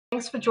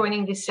Thanks for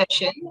joining this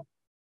session.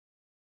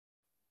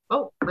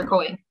 Oh,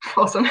 recording.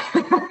 Awesome.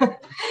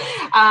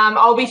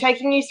 I'll be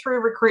taking you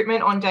through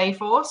recruitment on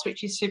Dayforce,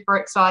 which is super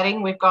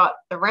exciting. We've got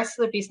the rest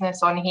of the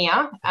business on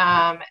here,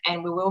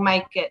 and we will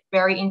make it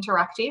very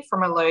interactive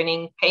from a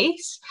learning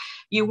piece.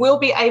 You will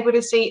be able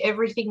to see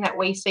everything that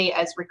we see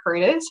as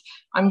recruiters.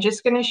 I'm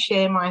just going to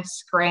share my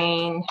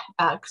screen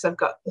because I've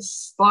got the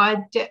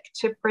slide deck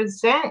to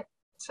present.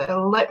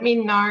 So let me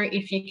know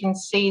if you can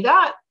see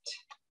that.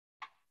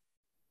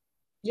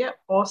 Yep,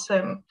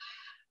 awesome.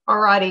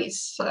 Alrighty,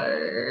 so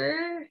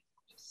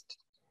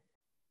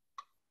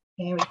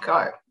here we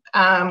go.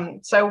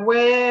 So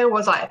where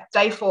was I?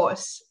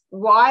 Dayforce.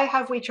 Why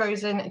have we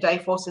chosen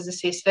Dayforce as a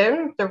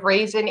system? The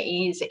reason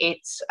is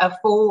it's a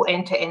full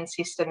end-to-end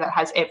system that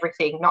has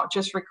everything, not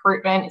just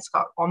recruitment. It's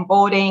got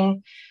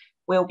onboarding.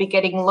 We'll be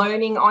getting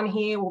learning on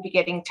here. We'll be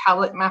getting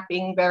talent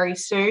mapping very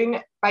soon.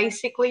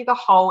 Basically, the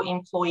whole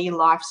employee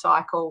life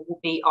cycle will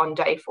be on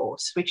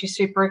Dayforce, which is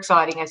super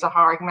exciting as a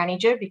hiring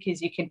manager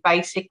because you can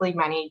basically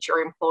manage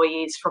your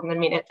employees from the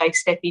minute they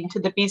step into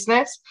the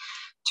business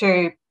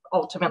to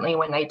ultimately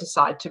when they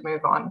decide to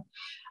move on.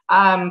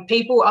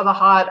 People are the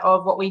heart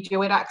of what we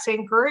do at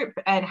Accent Group,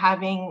 and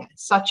having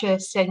such a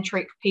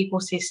centric people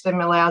system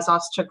allows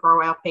us to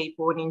grow our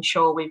people and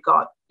ensure we've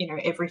got,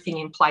 everything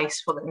in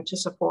place for them to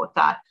support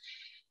that.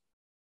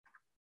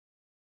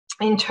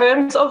 In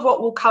terms of what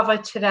we'll cover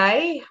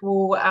today,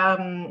 we'll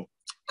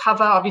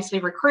cover obviously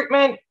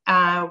recruitment.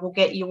 We'll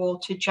get you all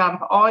to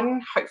jump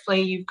on.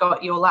 Hopefully you've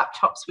got your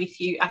laptops with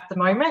you at the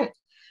moment.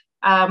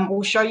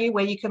 We'll show you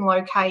where you can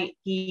locate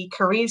the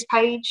careers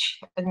page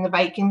and the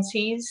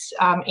vacancies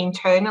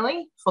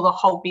internally for the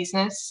whole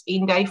business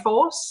in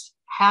Dayforce,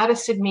 how to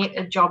submit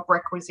a job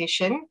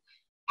requisition,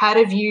 how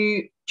to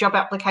view job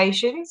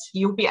applications.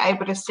 You'll be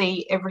able to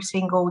see every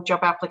single job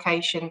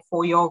application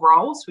for your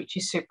roles, which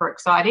is super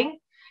exciting,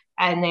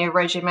 and their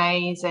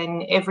resumes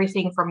and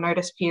everything from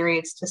notice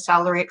periods to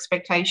salary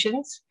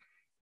expectations.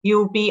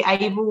 You'll be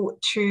able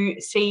to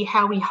see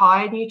how we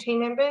hire new team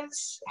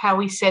members, how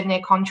we send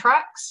their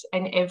contracts,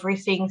 and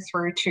everything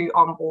through to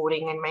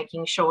onboarding and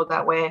making sure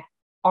that we're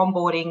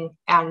onboarding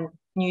our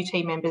new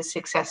team members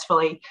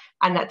successfully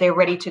and that they're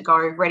ready to go,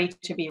 ready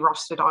to be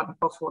rostered on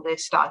before their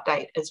start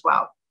date as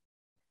well.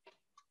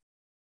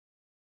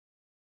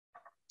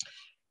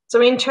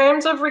 So in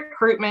terms of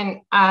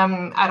recruitment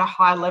at a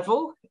high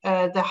level,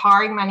 the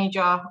hiring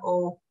manager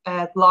or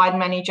line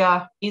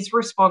manager is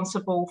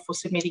responsible for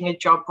submitting a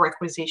job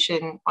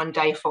requisition on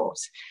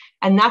Dayforce.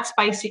 And that's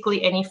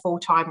basically any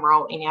full-time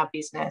role in our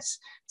business.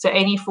 So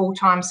any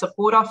full-time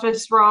support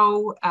office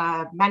role,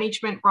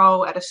 management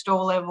role at a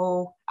store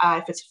level,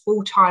 if it's a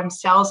full-time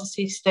sales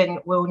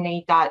assistant, we'll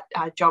need that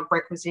job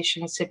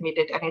requisition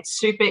submitted. And it's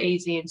super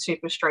easy and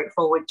super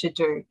straightforward to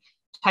do. It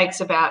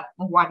takes about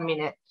 1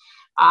 minute.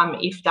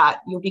 If that,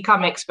 you'll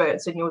become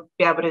experts and you'll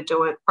be able to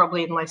do it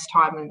probably in less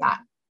time than that.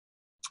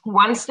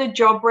 Once the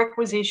job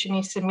requisition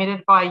is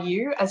submitted by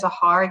you as a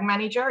hiring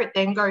manager, it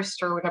then goes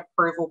through an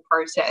approval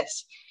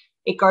process.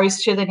 It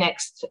goes to the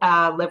next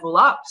level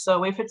up.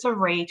 So if it's a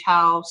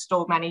retail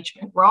store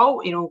management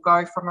role, it'll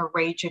go from a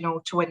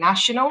regional to a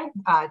national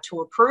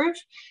to approve,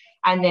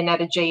 and then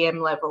at a GM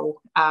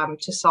level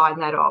to sign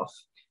that off.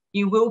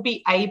 You will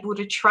be able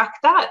to track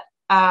that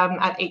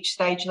at each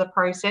stage of the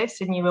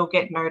process, and you will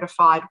get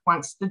notified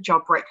once the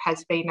job rec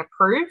has been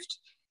approved.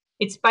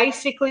 It's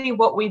basically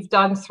what we've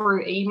done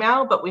through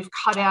email, but we've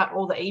cut out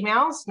all the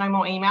emails, no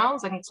more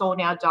emails, and it's all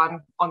now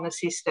done on the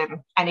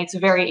system. And it's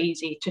very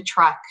easy to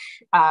track.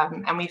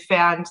 And we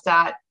found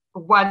that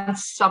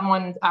once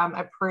someone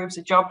approves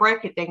a job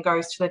rec, it then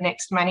goes to the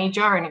next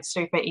manager, and it's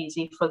super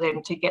easy for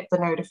them to get the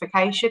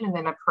notification and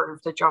then approve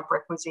the job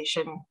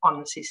requisition on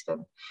the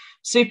system.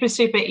 Super,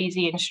 super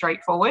easy and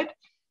straightforward.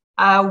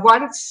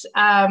 Once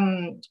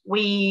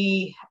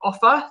we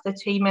offer the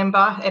team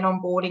member and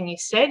onboarding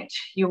is sent,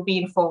 you'll be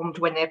informed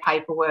when their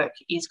paperwork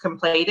is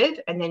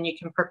completed, and then you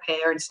can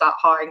prepare and start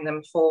hiring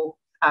them for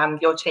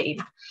your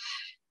team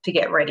to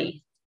get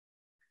ready.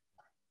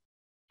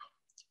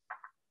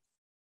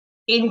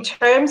 In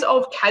terms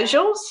of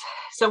casuals,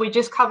 so we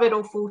just covered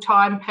all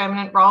full-time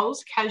permanent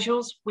roles.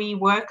 Casuals, we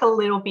work a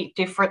little bit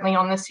differently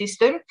on the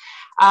system,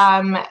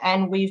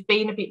 and we've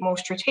been a bit more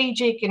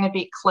strategic and a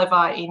bit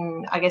clever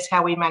in, I guess,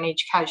 how we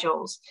manage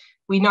casuals.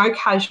 We know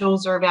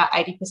casuals are about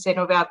 80%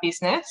 of our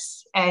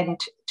business, and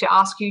to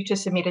ask you to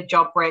submit a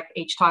job rec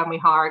each time we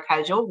hire a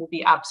casual will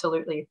be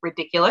absolutely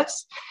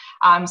ridiculous.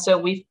 So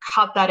we've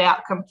cut that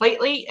out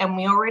completely, and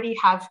we already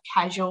have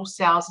casual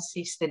sales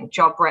assistant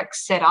job recs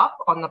set up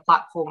on the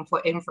platform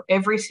for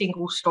every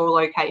single store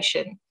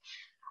location.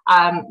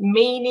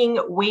 Meaning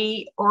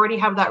we already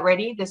have that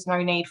ready. There's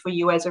no need for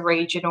you as a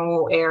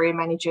regional area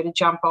manager to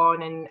jump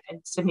on and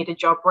submit a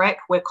job rec.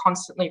 We're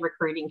constantly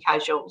recruiting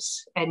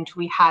casuals, and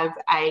we have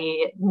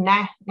a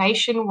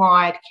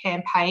nationwide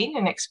campaign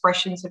and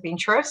expressions of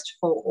interest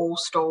for all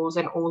stores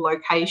and all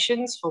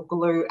locations for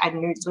Glue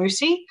and Nude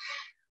Lucy.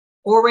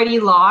 Already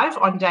live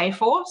on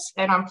Dayforce,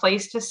 and I'm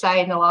pleased to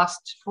say in the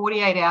last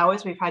 48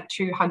 hours we've had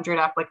 200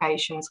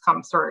 applications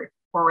come through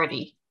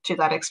already to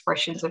that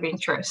expressions of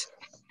interest,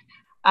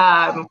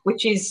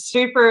 which is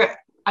super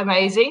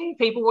amazing.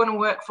 People want to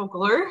work for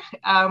Glue.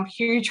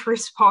 Huge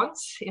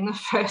response in the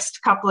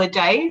first couple of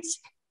days,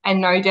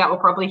 and no doubt we'll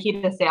probably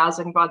hit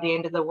 1,000 by the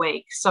end of the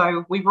week.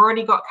 So we've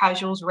already got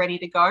casuals ready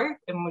to go,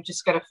 and we're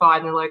just going to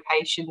find the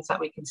locations that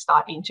we can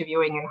start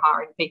interviewing and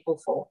hiring people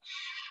for,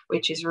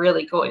 which is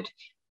really good.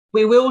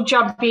 We will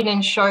jump in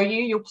and show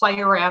you, you'll play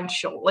around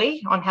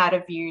shortly on how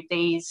to view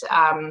these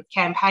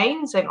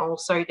campaigns and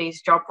also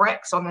these job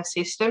recs on the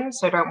system.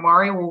 So don't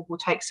worry, we'll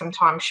take some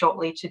time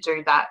shortly to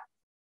do that.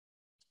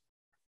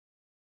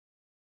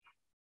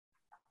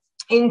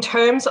 In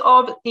terms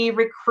of the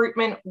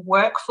recruitment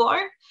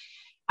workflow,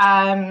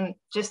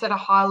 just at a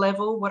high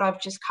level, what I've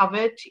just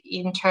covered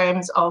in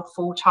terms of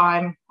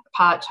full-time,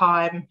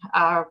 part-time,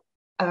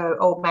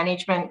 or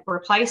management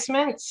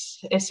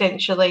replacements.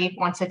 Essentially,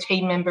 once a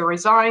team member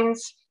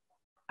resigns,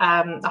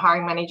 the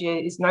hiring manager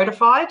is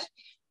notified.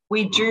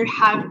 We do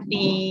have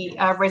the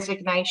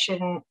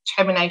resignation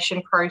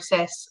termination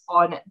process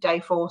on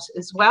Dayforce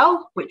as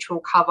well, which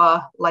we'll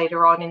cover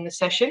later on in the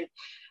session.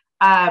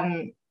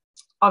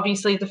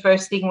 Obviously, the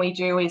first thing we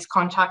do is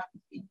contact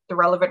the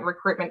relevant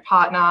recruitment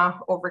partner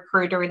or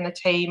recruiter in the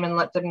team and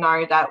let them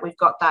know that we've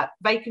got that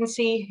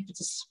vacancy. If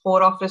it's a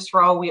support office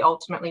role, we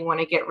ultimately want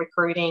to get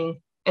recruiting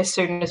as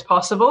soon as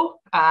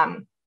possible.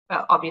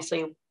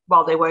 Obviously,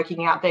 while they're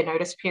working out their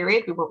notice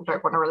period, we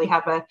don't want to really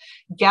have a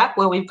gap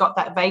where we've got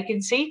that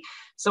vacancy.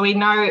 So we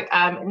know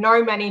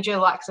no manager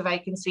likes a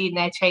vacancy in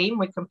their team.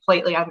 We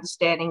completely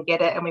understand and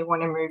get it, and we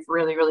want to move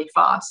really, really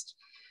fast.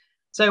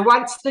 So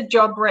once the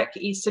job rec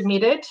is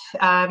submitted,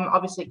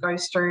 obviously it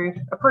goes through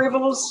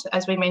approvals.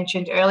 As we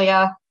mentioned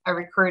earlier, a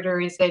recruiter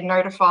is then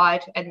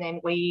notified, and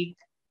then we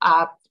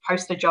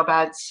post the job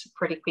ads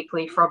pretty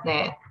quickly from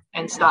there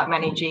and start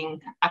managing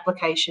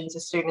applications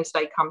as soon as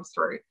they come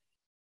through.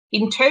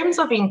 In terms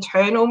of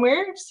internal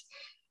moves,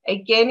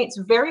 again, it's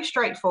very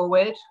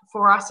straightforward.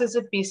 For us as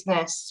a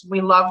business, we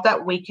love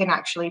that we can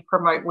actually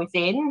promote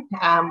within.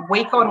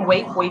 Week on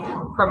week, we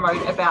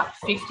promote about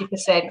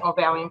 50% of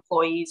our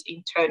employees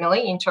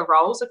internally into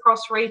roles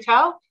across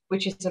retail,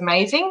 which is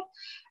amazing.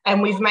 And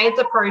we've made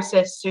the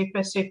process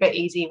super, super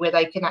easy where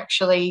they can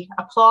actually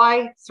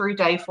apply through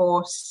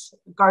Dayforce,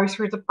 go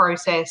through the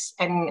process,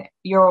 and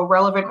your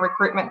relevant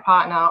recruitment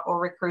partner or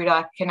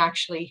recruiter can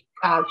actually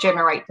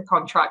generate the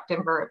contract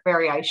and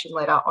variation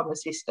letter on the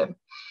system.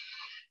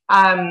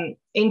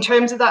 In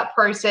terms of that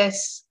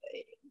process,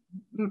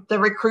 the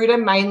recruiter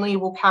mainly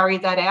will carry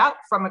that out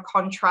from a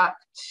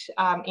contract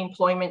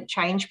employment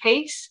change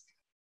piece.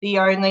 The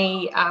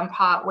only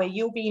part where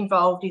you'll be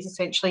involved is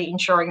essentially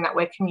ensuring that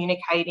we're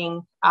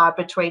communicating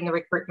between the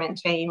recruitment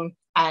team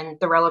and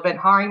the relevant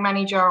hiring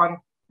manager on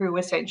who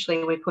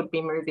essentially we could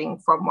be moving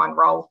from one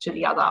role to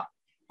the other.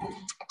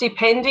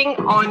 Depending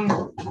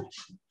on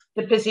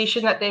the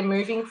position that they're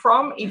moving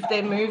from, if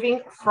they're moving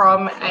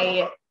from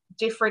a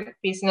different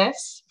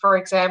business, for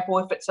example,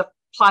 if it's a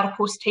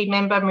Platypus team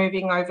member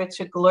moving over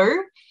to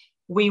Glue,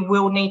 we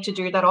will need to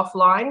do that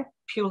offline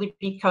purely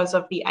because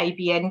of the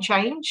ABN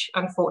change.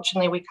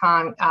 Unfortunately, we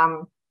can't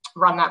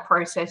run that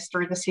process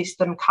through the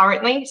system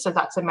currently, so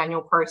that's a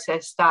manual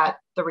process that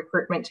the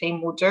recruitment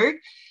team will do.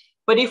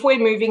 But if we're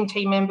moving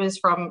team members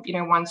from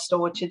one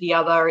store to the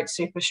other, it's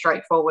super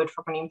straightforward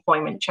from an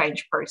employment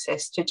change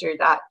process to do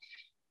that.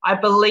 I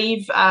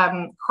believe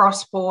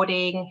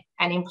cross-boarding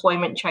and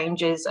employment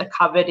changes are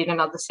covered in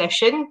another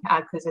session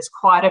because there's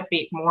quite a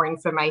bit more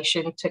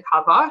information to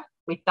cover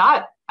with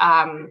that,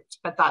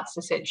 but that's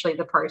essentially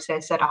the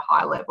process at a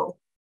high level.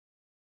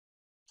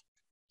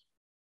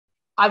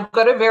 I've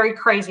got a very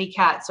crazy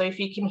cat, so if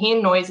you can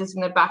hear noises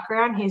in the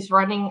background, he's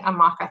running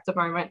amok at the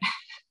moment.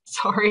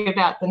 Sorry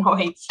about the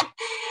noise.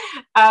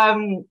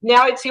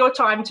 Now it's your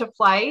time to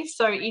play.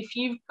 So if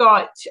you've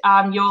got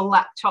your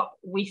laptop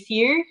with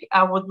you,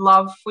 I would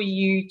love for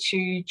you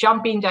to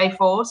jump in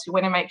Dayforce. You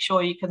want to make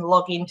sure you can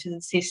log into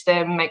the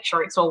system, make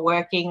sure it's all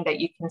working, that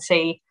you can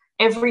see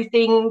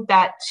everything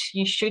that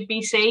you should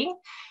be seeing.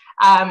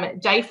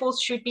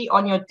 Dayforce should be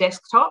on your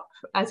desktop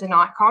as an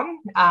icon,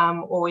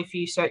 or if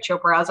you search your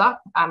browser,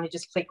 you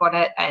just click on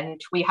it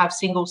and we have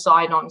single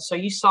sign-on. So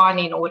you sign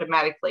in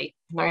automatically.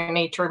 No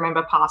need to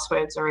remember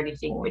passwords or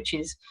anything, which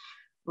is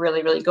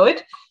really, really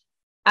good.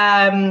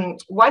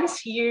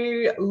 Once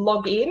you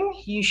log in,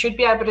 you should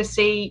be able to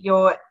see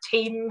your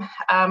team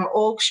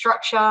org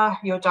structure,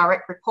 your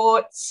direct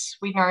reports.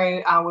 We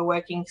know we're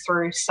working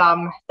through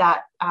some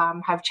that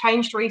have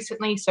changed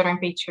recently, so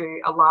don't be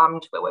too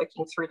alarmed. We're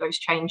working through those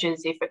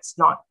changes if it's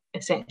not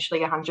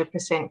essentially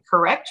 100%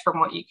 correct from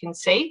what you can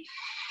see.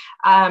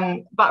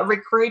 But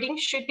recruiting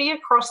should be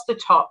across the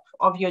top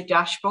of your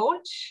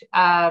dashboard,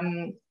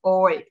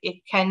 or it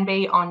can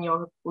be on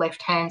your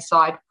left-hand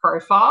side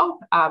profile,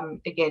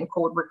 again,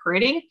 called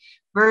recruiting.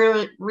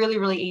 Really, really,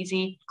 really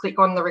easy. Click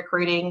on the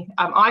recruiting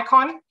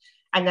icon,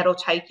 and that'll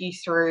take you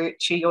through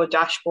to your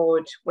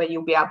dashboard where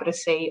you'll be able to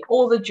see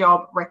all the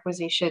job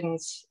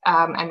requisitions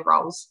and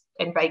roles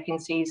and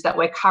vacancies that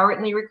we're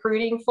currently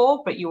recruiting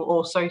for, but you'll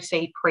also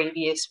see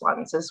previous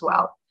ones as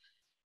well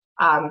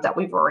that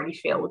we've already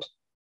filled.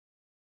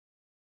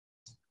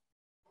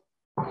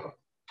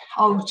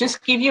 I'll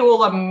just give you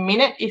all a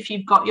minute if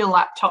you've got your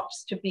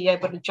laptops to be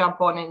able to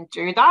jump on and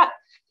do that.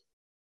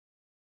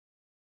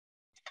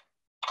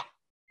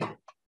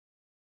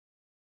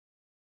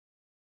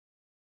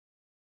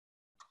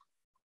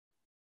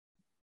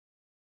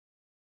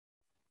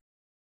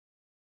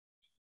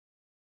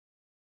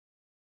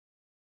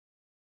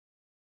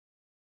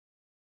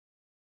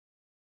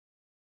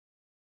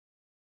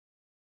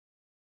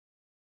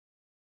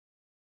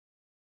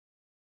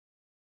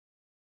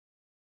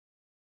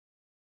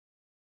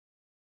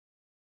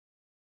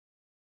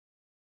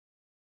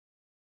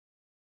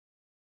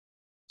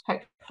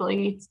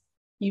 Hopefully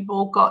you've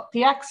all got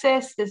the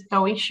access. There's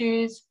no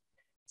issues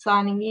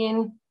signing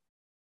in.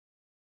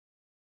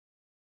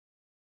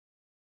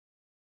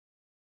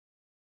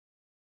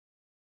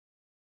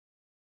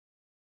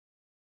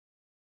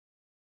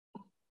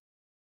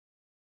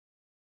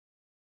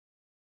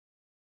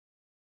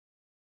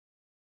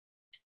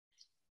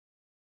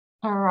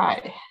 All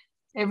right,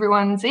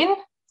 everyone's in.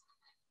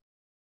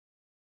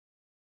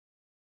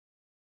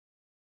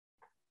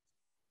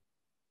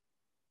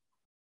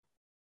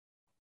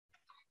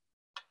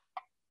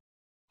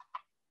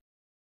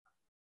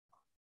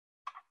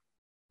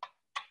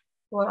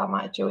 What I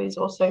might do is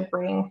also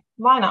bring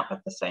mine up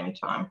at the same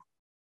time.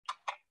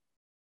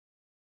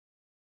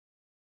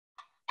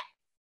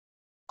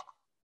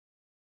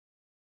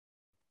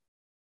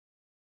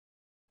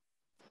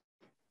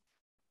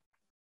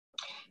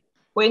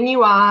 When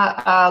you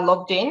are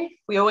logged in,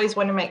 we always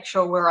want to make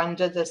sure we're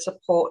under the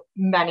support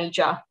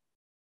manager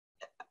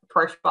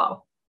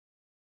profile.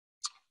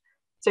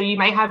 So you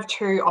may have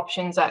two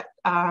options that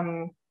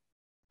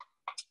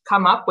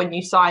come up when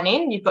you sign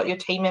in. You've got your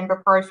team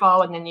member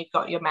profile and then you've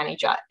got your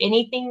manager.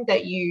 Anything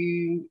that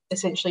you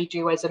essentially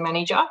do as a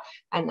manager,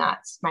 and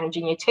that's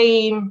managing your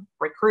team,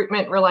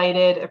 recruitment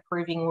related,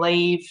 approving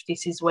leave,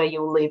 this is where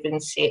you'll live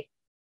and sit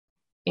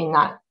in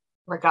that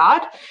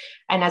regard.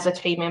 And as a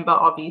team member,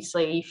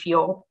 obviously, if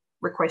you're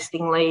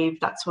requesting leave,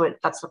 that's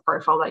the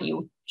profile that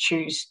you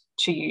choose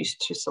to use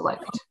to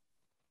select.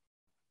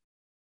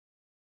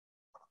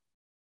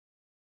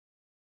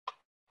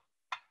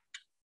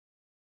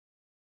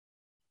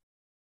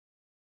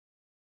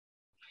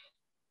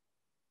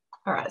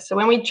 All right, so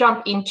when we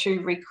jump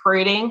into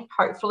recruiting,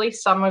 hopefully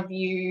some of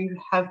you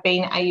have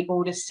been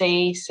able to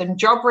see some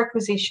job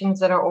requisitions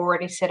that are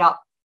already set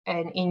up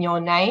and in your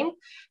name.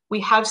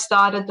 We have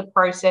started the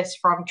process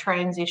from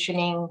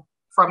transitioning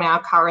from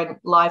our current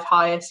live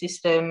hire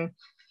system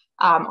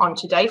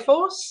onto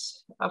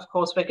Dayforce. Of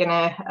course, we're going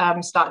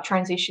to start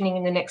transitioning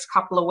in the next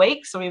couple of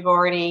weeks. So we've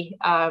already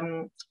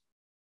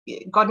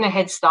gotten a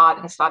head start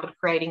and started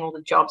creating all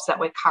the jobs that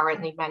we're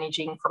currently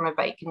managing from a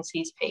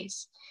vacancies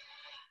piece.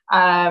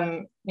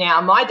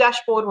 Now, my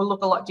dashboard will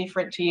look a lot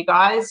different to you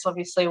guys.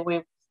 Obviously,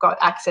 we've got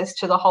access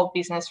to the whole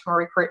business from a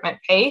recruitment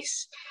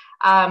piece.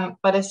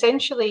 But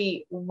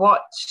essentially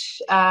what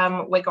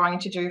we're going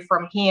to do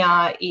from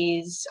here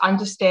is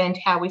understand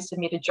how we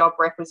submit a job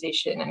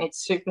requisition, and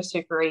it's super,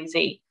 super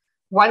easy.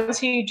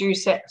 Once you do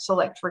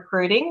select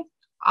recruiting,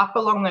 up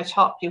along the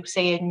top, you'll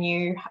see a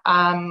new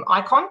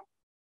icon,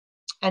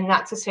 and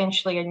that's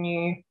essentially a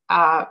new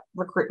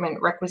recruitment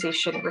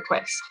requisition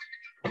request.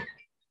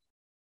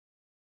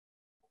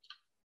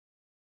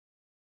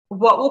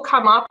 What will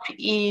come up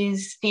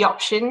is the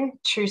option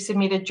to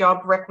submit a job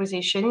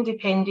requisition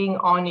depending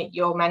on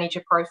your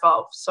manager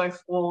profile. So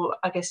for,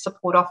 I guess,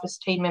 support office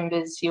team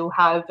members, you'll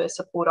have a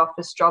support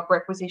office job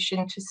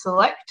requisition to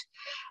select.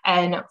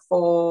 And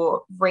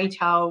for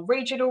retail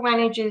regional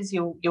managers,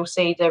 you'll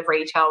see the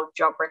retail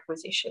job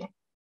requisition.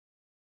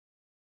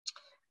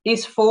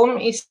 This form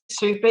is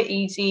super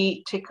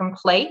easy to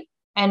complete.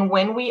 And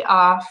when we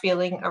are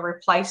filling a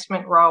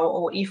replacement role,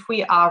 or if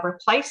we are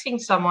replacing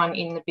someone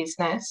in the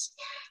business,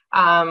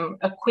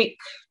 a quick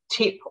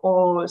tip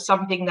or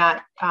something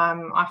that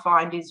I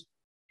find is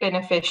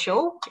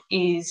beneficial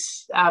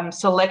is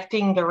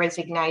selecting the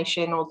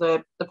resignation or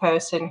the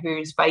person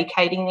who's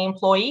vacating the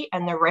employee,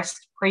 and the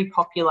rest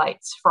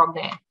pre-populates from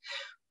there.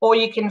 Or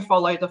you can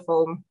follow the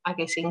form, I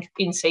guess,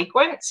 in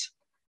sequence.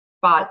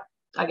 But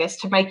I guess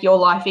to make your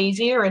life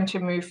easier and to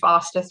move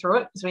faster through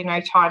it, because we know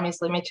time is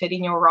limited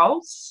in your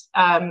roles,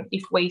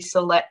 if we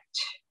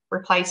select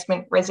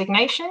replacement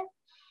resignation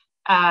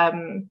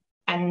and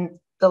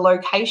the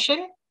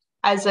location,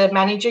 as a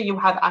manager, you'll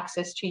have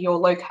access to your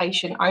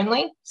location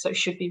only. So it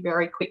should be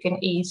very quick and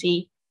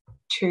easy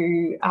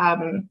to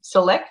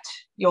select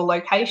your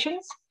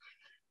locations.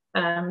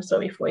 So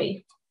if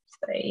we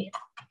say,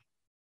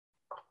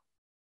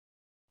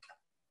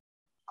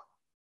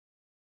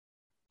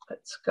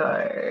 let's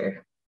go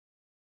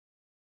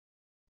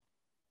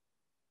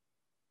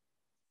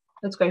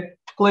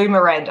Glue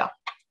Miranda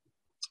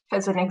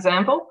as an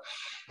example.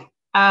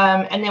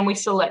 And then we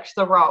select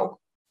the role.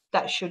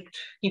 That should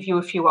give you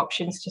a few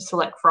options to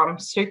select from.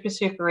 Super,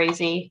 super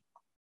easy.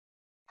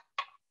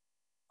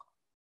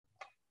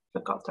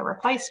 Forgot the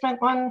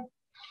replacement one.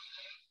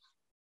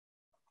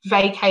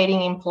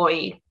 Vacating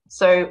employee.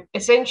 So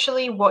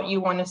essentially what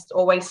you want to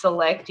always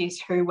select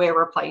is who we're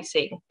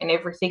replacing, and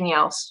everything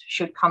else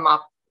should come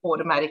up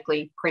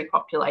automatically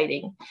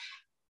pre-populating.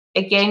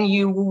 Again,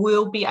 you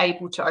will be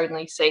able to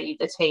only see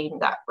the team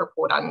that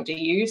report under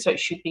you, so it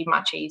should be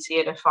much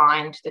easier to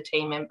find the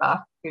team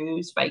member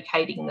who's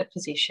vacating the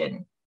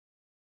position.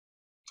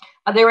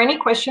 Are there any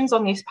questions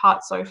on this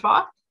part so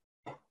far?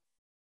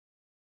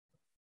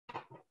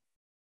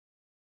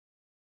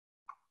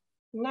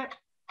 No.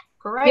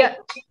 Great. Yeah.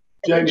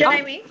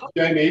 Jamie?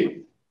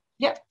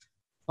 Yep.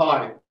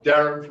 Hi,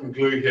 Darren from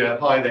Glue here.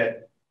 Hi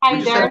there.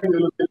 Hi,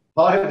 Darren.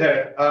 Hi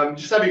there.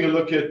 Just having a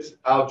look at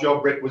our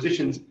job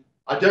requisitions.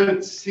 I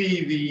don't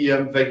see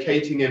the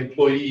vacating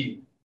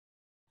employee.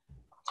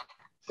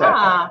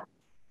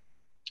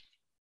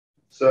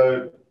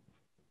 So,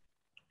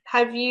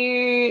 have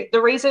you,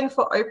 the reason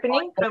for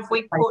opening, have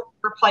we put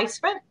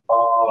replacement?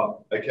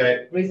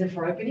 Okay. Reason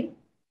for opening?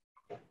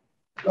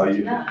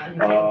 Sorry about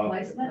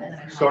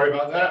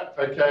that.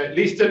 Okay. At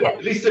least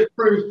it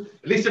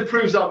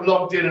proves I'm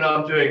logged in and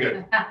I'm doing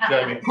it,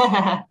 Jamie.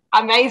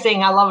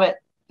 Amazing. I love it.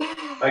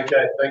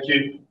 Okay. Thank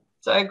you.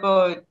 So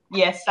good.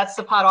 Yes, that's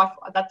the part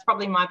that's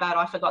probably my bad.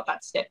 I forgot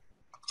that step.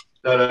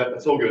 No,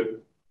 that's all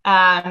good.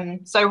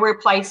 So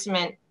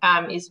replacement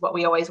is what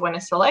we always want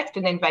to select,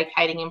 and then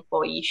vacating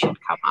employee should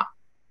come up.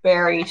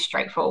 Very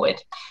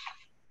straightforward.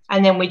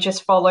 And then we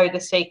just follow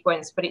the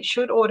sequence, but it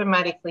should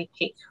automatically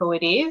pick who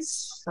it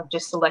is. I've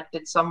just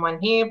selected someone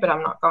here, but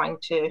I'm not going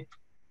to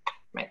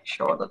make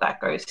sure that that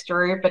goes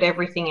through, but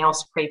everything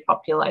else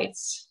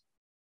pre-populates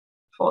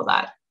for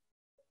that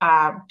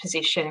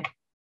position.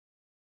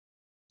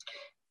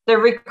 The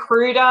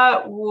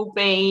recruiter will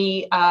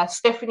be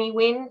Stephanie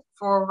Wynn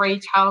for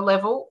retail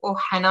level, or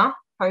Hannah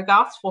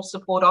Hogarth for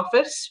support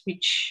office,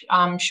 which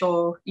I'm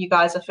sure you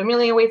guys are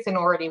familiar with and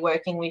already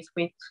working with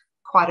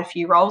quite a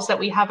few roles that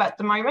we have at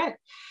the moment.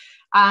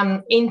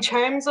 In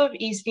terms of,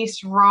 is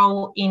this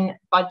role in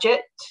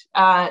budget,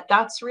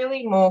 that's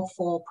really more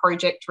for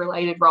project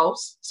related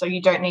roles. So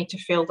you don't need to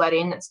fill that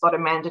in. It's not a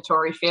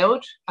mandatory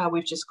field.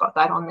 We've just got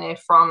that on there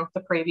from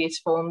the previous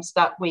forms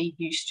that we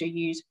used to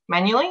use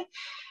manually.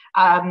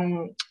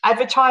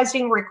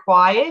 Advertising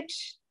required.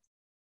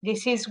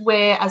 This is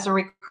where, as a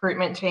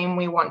recruitment team,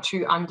 we want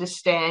to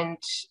understand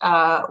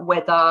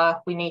whether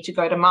we need to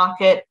go to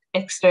market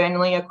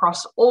externally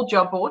across all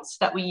job boards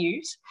that we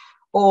use,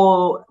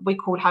 or we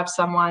could have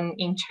someone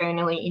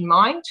internally in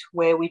mind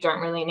where we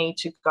don't really need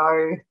to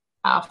go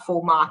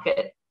full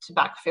market to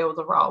backfill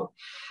the role.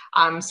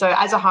 So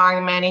as a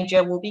hiring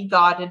manager, we'll be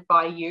guided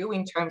by you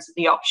in terms of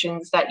the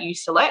options that you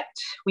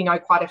select. We know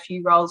quite a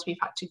few roles we've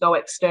had to go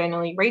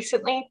externally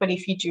recently, but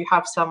if you do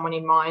have someone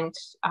in mind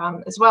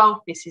as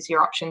well, this is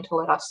your option to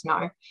let us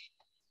know.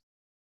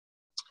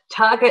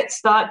 Target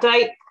start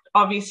date,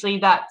 obviously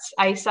that's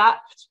ASAP,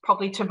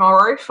 probably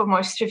tomorrow for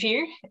most of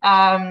you.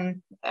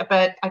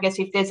 But I guess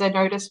if there's a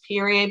notice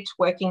period,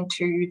 working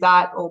to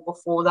that or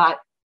before that,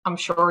 I'm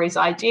sure is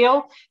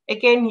ideal.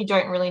 Again, you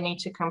don't really need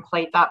to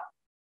complete that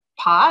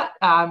part,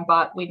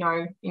 but we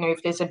know,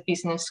 if there's a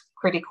business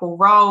critical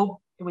role,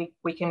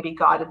 we can be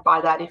guided by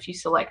that if you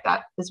select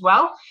that as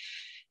well.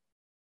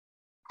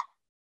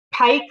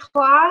 Pay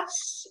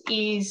class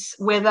is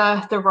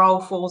whether the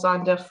role falls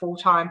under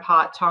full-time,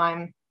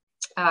 part-time,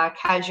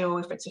 casual,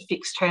 if it's a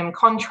fixed term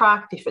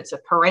contract, if it's a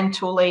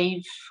parental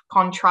leave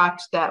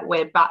contract that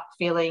we're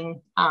backfilling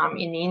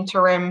in the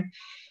interim.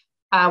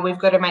 We've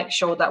got to make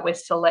sure that we're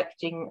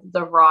selecting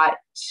the right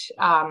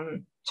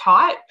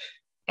type,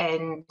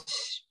 and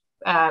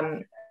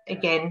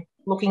again,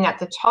 looking at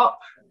the top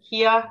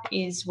here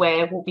is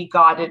where we'll be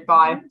guided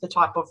by the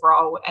type of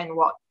role and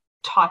what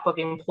type of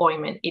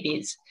employment it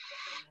is.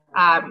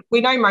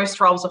 We know most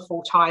roles are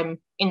full-time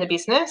in the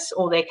business,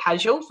 or they're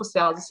casual for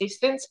sales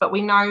assistants, but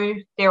we know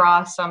there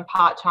are some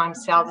part-time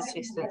sales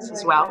assistants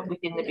as well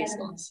within the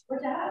business.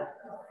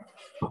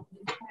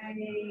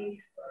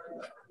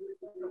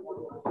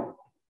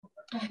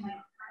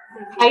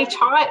 Pay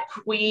type,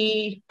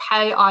 we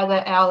pay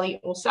either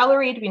hourly or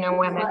salaried. We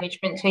know our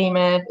management team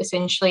are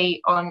essentially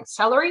on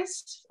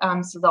salaries,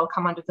 so they'll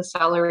come under the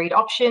salaried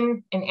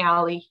option, and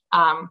hourly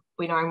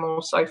we know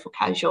more so for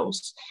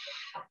casuals.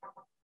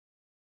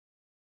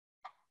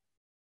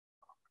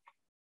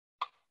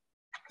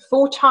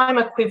 Full-time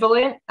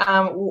equivalent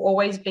will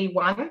always be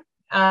one.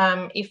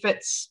 If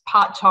it's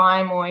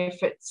part-time, or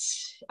if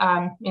it's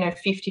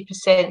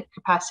 50%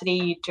 capacity,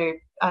 you do,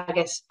 I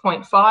guess,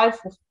 0.5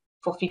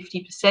 for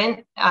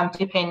 50%,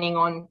 depending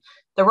on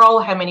the role,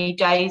 how many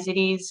days it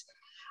is.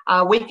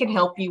 We can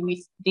help you with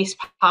this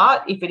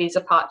part if it is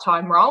a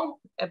part-time role.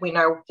 We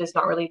know there's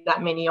not really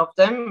that many of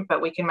them,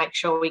 but we can make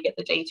sure we get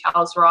the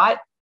details right.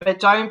 But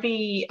don't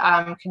be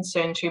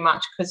concerned too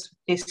much, because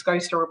this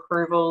goes through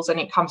approvals and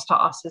it comes to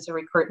us as a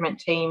recruitment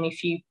team.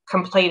 If you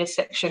complete a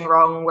section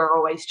wrong, we're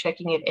always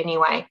checking it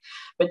anyway.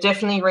 But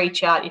definitely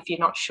reach out if you're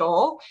not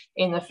sure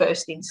in the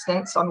first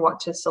instance on what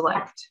to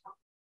select.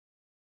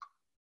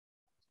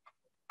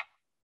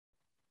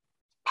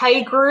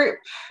 Pay group,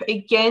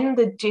 again,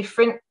 the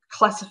different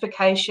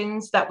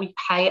classifications that we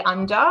pay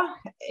under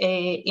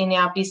in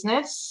our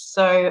business.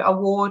 So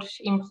award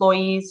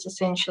employees,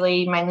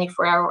 essentially mainly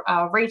for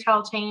our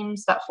retail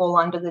teams that fall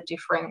under the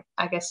different,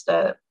 I guess,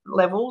 the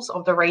levels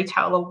of the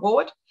retail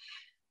award.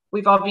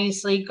 We've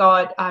obviously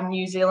got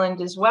New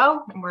Zealand as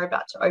well, and we're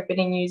about to open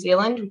in New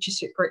Zealand, which is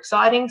super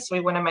exciting. So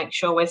we want to make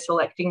sure we're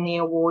selecting the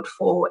award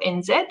for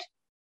NZ,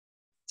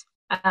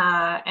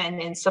 and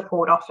then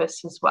support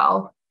office as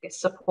well.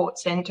 Support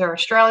Centre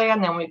Australia,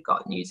 and then we've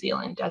got New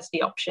Zealand as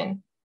the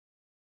option.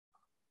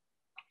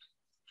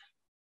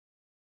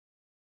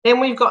 Then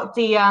we've got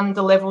the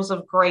levels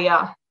of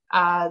GRIA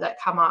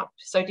that come up.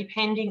 So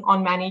depending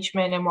on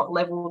management and what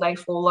level they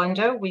fall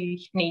under,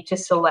 we need to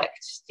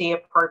select the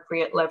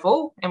appropriate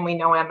level. And we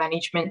know our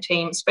management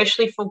team,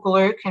 especially for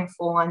glue, can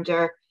fall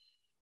under,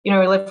 you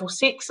know, level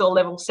 6 or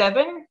level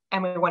 7,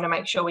 and we want to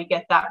make sure we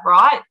get that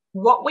right.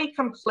 What we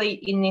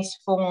complete in this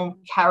form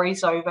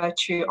carries over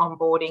to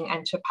onboarding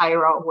and to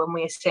payroll when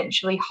we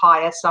essentially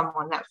hire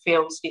someone that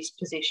fills this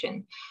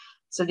position.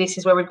 So this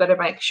is where we've got to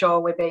make sure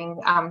we're being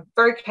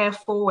very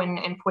careful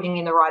and putting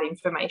in the right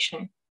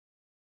information.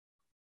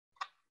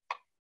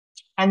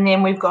 And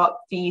then we've got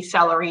the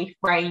salary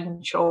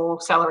range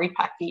or salary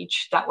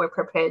package that we're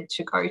prepared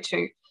to go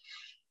to.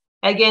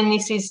 Again,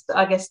 this is,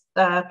 I guess,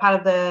 part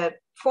of the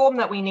form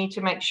that we need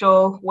to make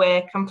sure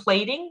we're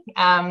completing.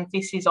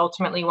 This is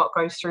ultimately what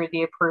goes through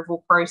the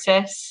approval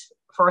process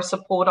for a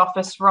support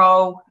office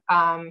role.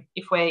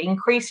 If we're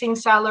increasing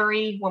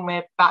salary when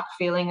we're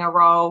backfilling a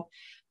role,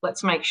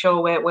 let's make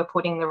sure we're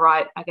putting the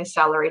right, I guess,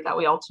 salary that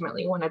we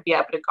ultimately want to be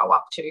able to go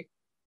up to.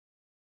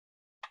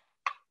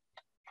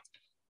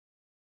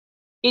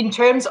 In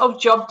terms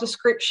of job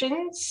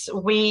descriptions,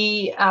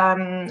 we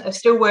are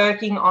still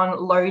working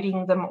on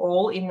loading them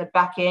all in the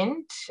back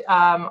end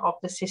of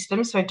the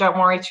system. So don't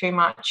worry too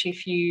much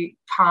if you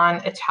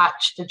can't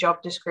attach the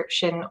job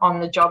description on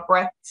the job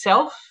rec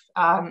itself.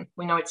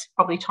 We know it's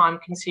probably time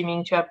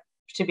consuming to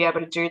be able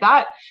to do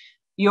that.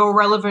 Your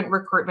relevant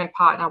recruitment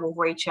partner will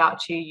reach out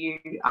to you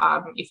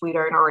if we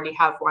don't already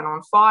have one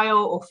on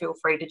file, or feel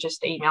free to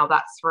just email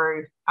that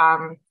through.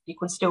 You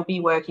could still be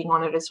working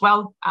on it as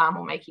well,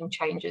 or making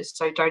changes.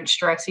 So don't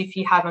stress if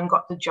you haven't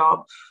got the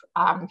job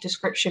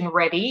description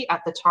ready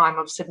at the time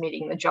of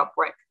submitting the job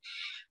rec.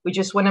 We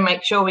just want to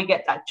make sure we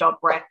get that job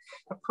rec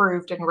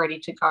approved and ready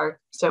to go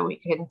so we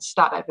can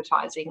start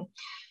advertising.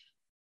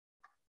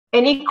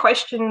 Any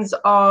questions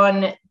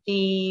on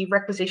the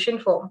requisition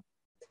form?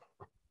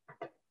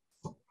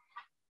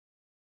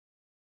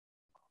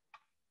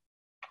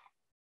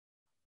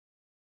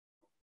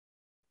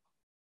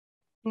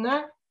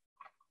 No?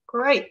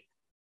 Great.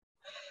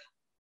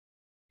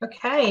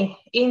 Okay.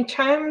 In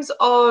terms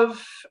of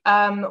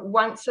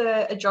once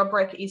a job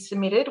rec is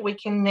submitted, we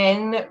can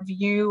then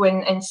view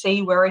and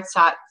see where it's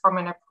at from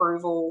an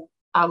approval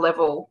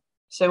level.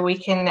 So we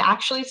can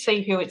actually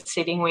see who it's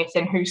sitting with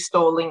and who's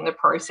stalling the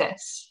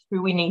process,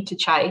 who we need to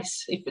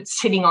chase if it's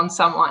sitting on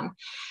someone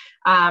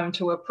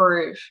to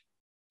approve.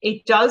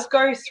 It does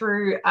go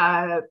through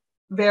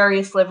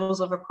various levels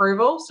of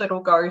approval. So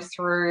it'll go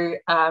through,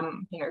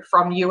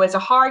 from you as a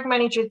hiring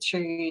manager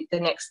to the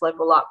next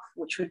level up,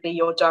 which would be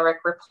your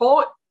direct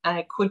report. And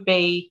it could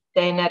be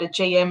then at a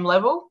GM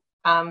level.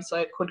 So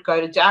it could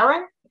go to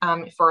Darren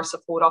for a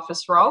support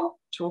office role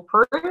to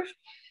approve.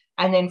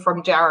 And then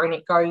from Darren,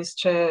 it goes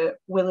to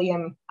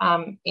William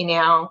in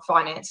our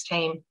finance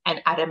team,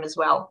 and Adam as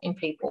well in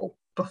people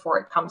before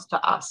it comes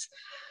to us.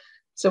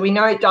 So we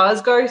know it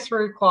does go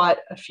through quite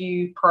a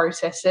few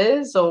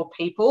processes or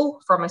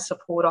people from a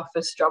support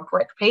office job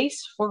rec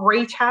piece. For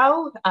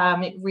retail,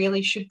 it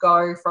really should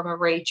go from a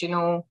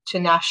regional to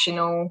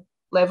national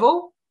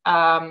level,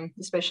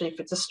 especially if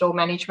it's a store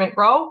management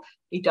role.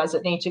 It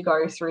doesn't need to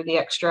go through the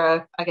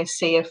extra, I guess,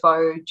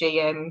 CFO,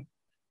 GM,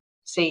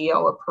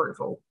 CEO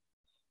approval.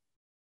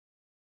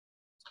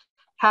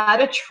 How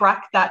to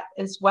track that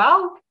as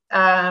well.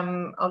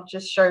 I'll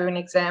just show you an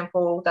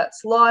example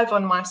that's live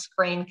on my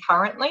screen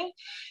currently.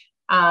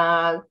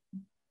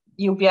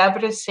 You'll be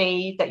able to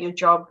see that your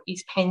job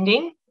is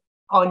pending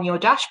on your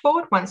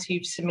dashboard once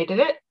you've submitted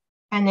it.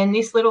 And then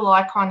this little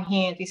icon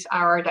here, this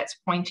arrow that's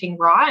pointing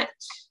right,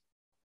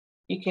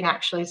 you can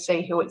actually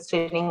see who it's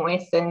sitting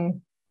with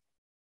and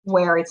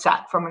where it's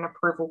at from an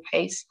approval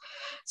piece.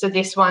 So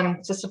this one,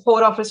 it's a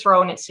support office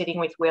role and it's sitting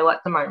with Will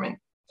at the moment.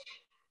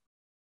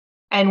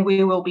 And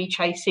we will be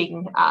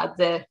chasing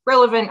the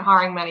relevant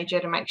hiring manager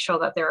to make sure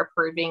that they're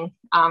approving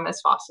as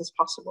fast as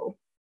possible.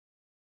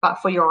 But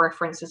for your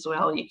reference as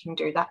well, you can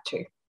do that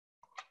too.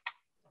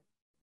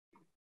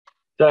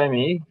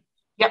 Jamie?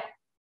 Yep.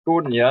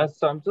 Gordon, yeah.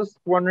 So I'm just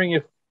wondering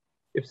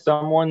if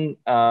someone,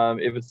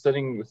 if it's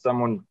sitting with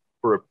someone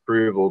for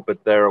approval,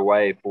 but they're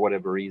away for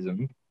whatever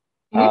reason,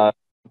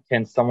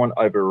 can someone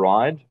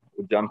override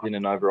or jump in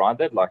and override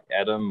that, like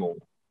Adam or...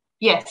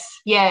 Yes,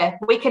 yeah,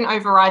 we can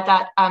override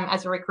that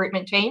as a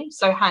recruitment team.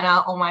 So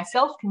Hannah or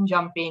myself can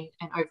jump in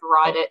and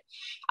override it.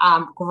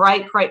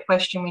 Great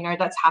question. We know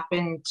that's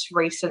happened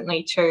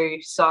recently too.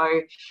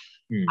 So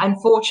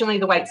unfortunately,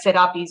 the way it's set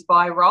up is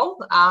by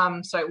role.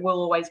 So it will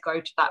always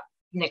go to that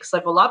next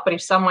level up. But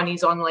if someone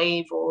is on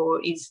leave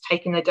or is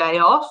taking the day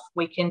off,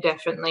 we can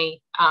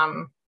definitely,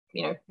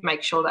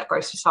 make sure that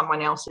goes to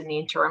someone else in the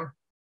interim.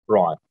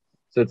 Right.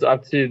 So it's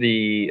up to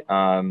the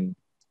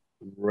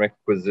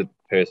requisite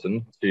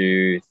person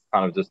to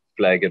kind of just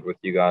flag it with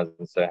you guys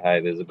and say, hey,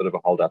 there's a bit of a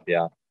hold up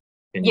here.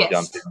 Can you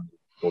jump in and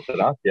sort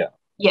it out? Yeah.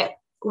 Yeah.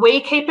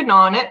 We keep an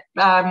eye on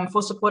it.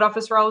 For support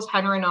office roles,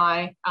 Hannah and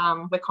I,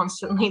 we're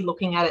constantly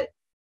looking at it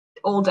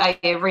all day,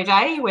 every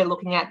day. We're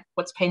looking at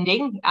what's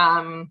pending.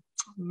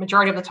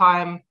 Majority of the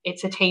time,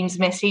 it's a Teams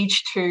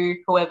message to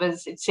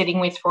whoever's it's sitting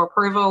with for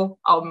approval.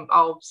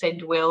 I'll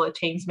send Will a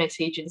Teams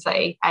message and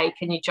say, hey,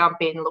 can you jump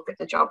in and look at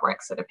the job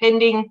recs that are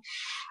pending?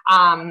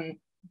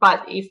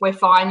 But if we're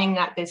finding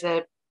that there's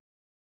a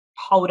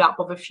hold up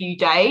of a few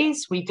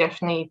days, we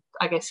definitely,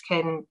 I guess,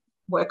 can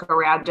work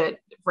around it,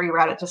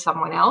 reroute it to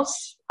someone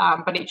else.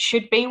 But it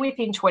should be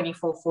within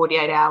 24,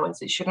 48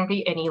 hours. It shouldn't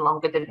be any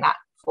longer than that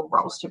for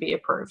roles to be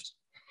approved.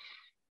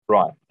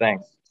 Right,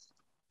 thanks.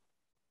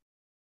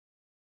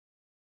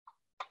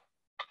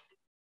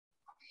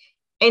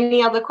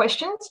 Any other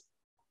questions?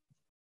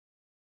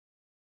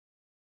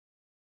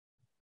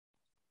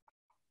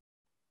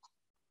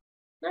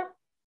 No?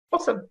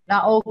 Awesome.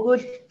 Not all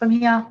good from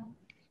here.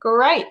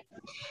 Great.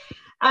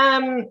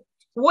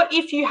 What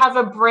if you have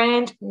a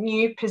brand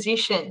new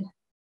position?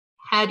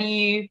 How do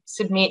you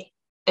submit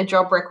a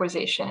job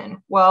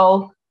requisition?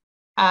 Well,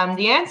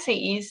 the answer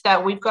is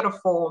that we've got a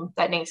form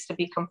that needs to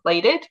be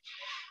completed.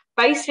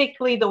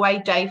 Basically, the way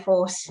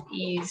Dayforce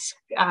is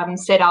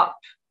set up,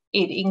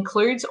 it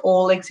includes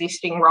all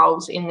existing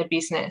roles in the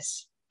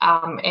business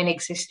and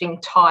existing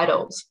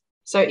titles.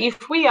 So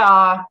if we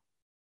are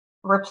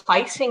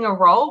replacing a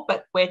role,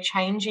 but we're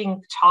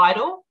changing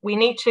title, we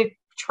need to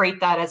treat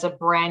that as a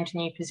brand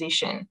new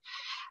position.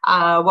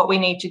 What we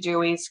need to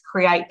do is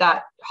create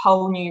that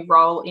whole new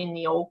role in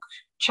the org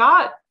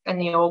chart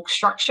and the org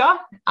structure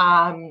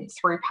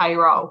through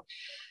payroll.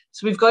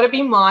 So we've got to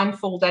be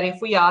mindful that if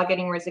we are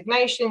getting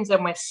resignations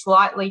and we're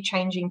slightly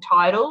changing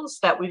titles,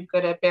 that we've got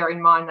to bear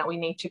in mind that we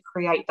need to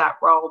create that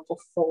role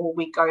before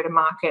we go to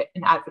market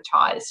and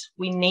advertise.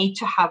 We need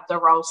to have the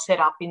role set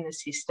up in the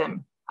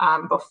system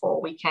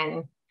before we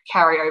can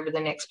carry over the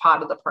next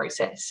part of the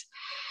process.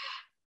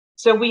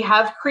 So we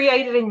have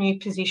created a new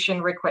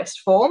position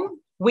request form,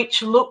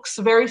 which looks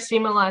very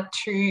similar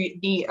to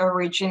the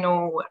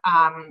original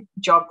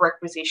job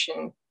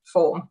requisition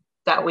form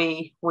that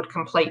we would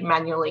complete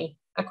manually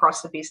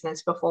across the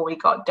business before we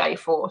got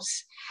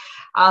Dayforce.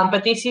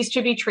 But this is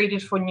to be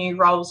treated for new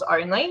roles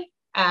only,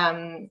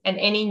 and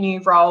any new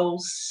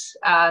roles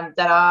that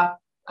are,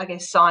 I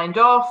guess, signed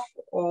off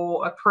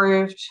or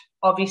approved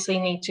obviously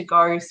need to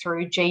go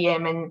through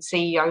GM and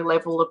CEO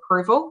level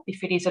approval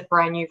if it is a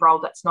brand new role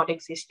that's not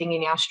existing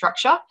in our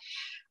structure.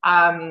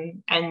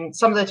 And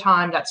some of the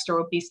time that's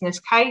through a business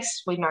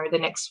case. We know the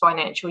next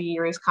financial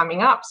year is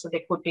coming up, so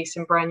there could be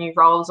some brand new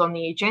roles on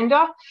the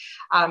agenda.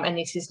 And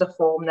this is the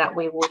form that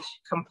we would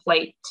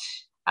complete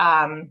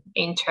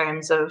in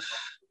terms of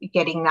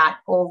getting that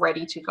all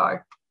ready to go.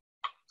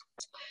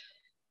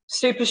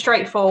 Super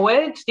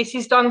straightforward. This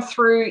is done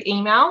through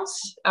emails.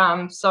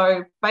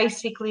 So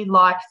basically,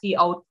 like the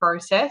old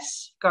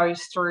process,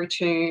 goes through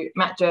to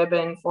Matt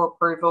Durbin for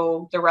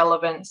approval, the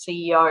relevant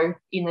CEO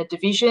in the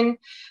division,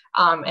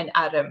 and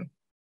Adam.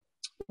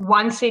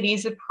 Once it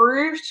is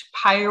approved,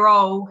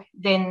 payroll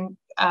then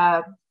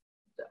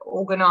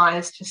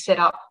organised to set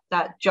up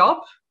that job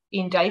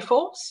in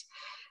Dayforce.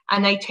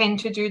 And they tend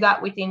to do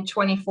that within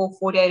 24,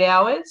 48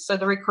 hours. So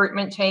the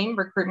recruitment team,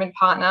 recruitment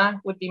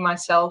partner would be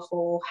myself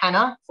or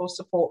Hannah for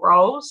support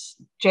roles.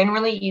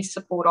 Generally is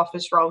support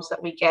office roles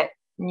that we get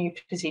new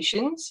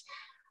positions.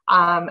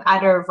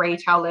 At a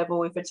retail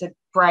level, if it's a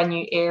brand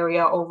new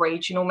area or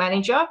regional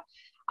manager,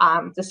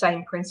 the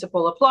same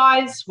principle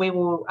applies. We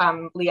will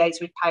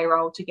liaise with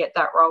payroll to get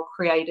that role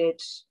created,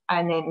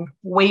 and then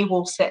we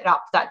will set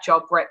up that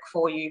job rec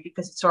for you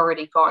because it's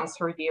already gone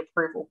through the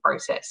approval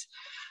process.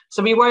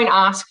 So we won't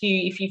ask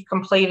you if you've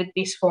completed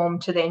this form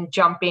to then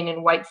jump in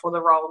and wait for the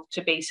role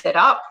to be set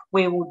up.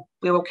 We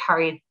will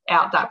carry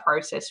out that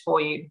process for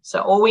you.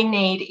 So all we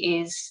need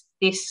is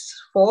this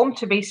form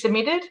to be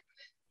submitted,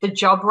 the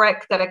job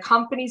rec that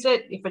accompanies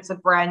it. If it's a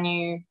brand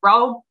new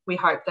role, we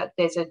hope that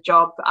there's a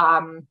job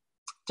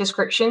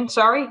description,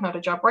 not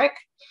a job rec,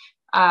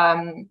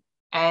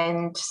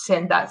 and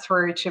send that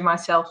through to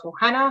myself or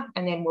Hannah,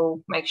 and then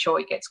we'll make sure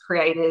it gets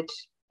created.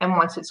 And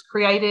once it's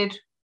created,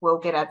 we'll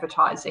get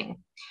advertising.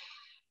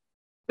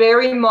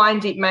 Bear in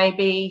mind it may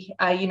be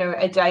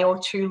a day or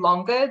two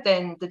longer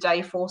than the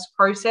Dayforce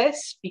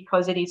process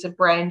because it is a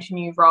brand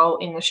new role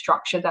in the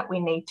structure that we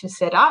need to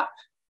set up.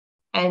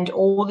 And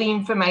all the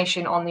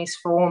information on this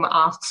form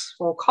asks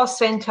for cost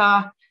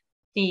centre,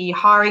 the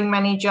hiring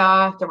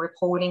manager, the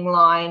reporting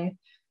line.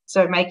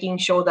 So making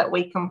sure that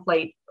we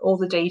complete all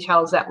the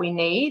details that we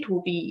need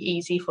will be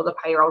easy for the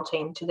payroll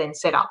team to then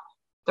set up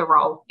the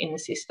role in the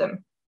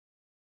system.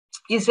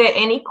 Is there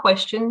any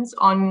questions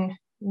on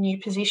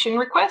new position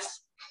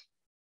requests?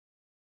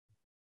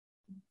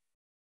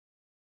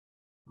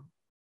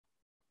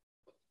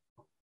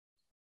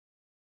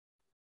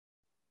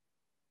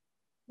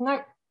 No.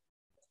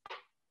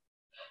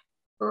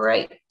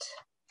 Great.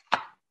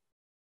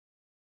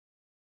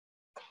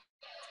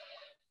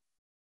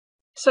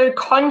 So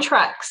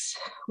contracts,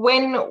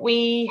 when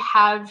we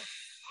have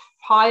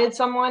hired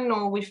someone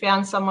or we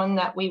found someone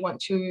that we want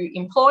to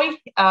employ,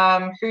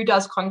 who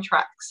does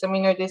contracts? And we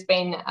know there's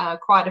been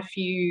quite a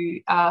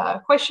few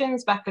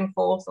questions back and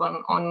forth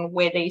on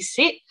where these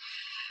sit.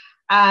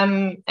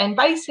 And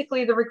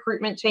basically the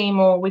recruitment team,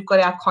 or we've got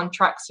our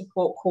contract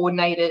support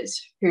coordinators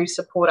who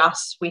support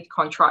us with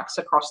contracts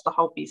across the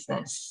whole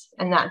business.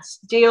 And that's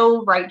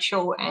Dill,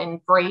 Rachel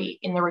and Bree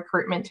in the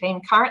recruitment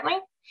team currently.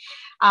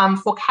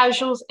 For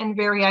casuals and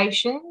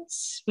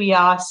variations, we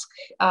ask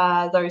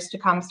those to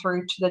come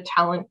through to the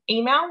talent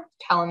email,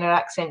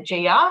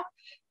 talent@accent.gr,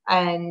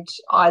 and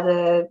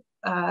either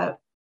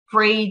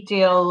Bree,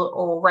 Dill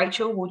or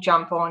Rachel will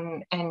jump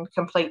on and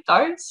complete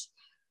those.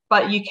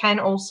 But you can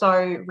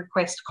also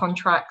request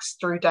contracts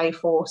through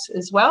Dayforce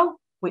as well,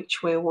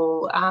 which we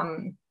will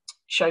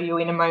show you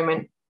in a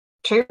moment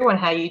too on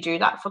how you do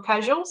that for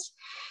casuals.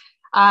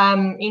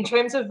 In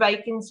terms of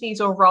vacancies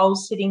or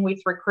roles sitting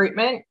with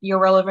recruitment, your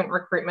relevant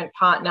recruitment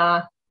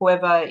partner,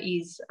 whoever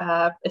is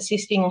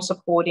assisting or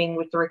supporting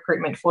with the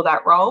recruitment for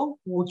that role,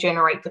 will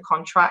generate the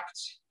contract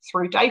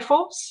through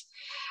Dayforce,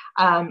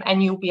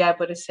 and you'll be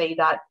able to see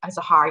that as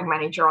a hiring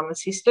manager on the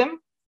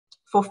system.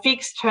 For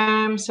fixed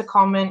term,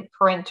 secondment,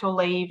 parental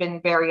leave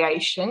and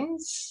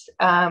variations,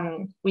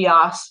 we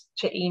ask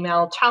to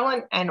email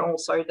talent and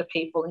also the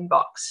people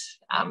inbox,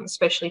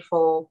 especially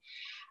for,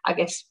 I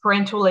guess,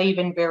 parental leave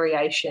and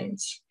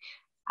variations.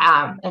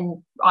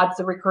 And either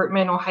the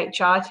recruitment or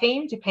HR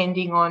team,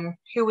 depending on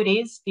who it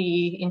is,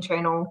 the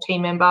internal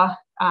team member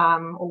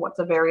or what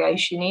the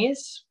variation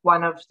is,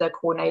 one of the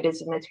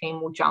coordinators in the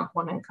team will jump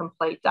on and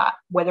complete that,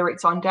 whether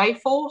it's on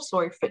Dayforce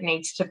or if it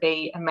needs to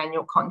be a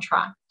manual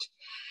contract.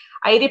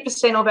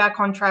 80% of our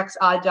contracts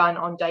are done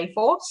on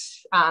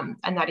Dayforce,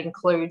 and that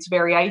includes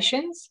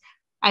variations.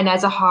 And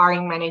as a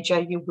hiring manager,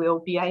 you will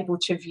be able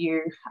to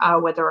view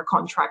whether a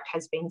contract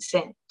has been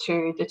sent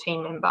to the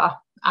team member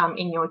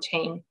in your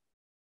team.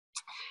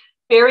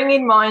 Bearing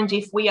in mind,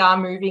 if we are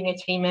moving a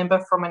team member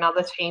from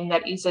another team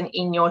that isn't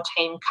in your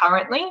team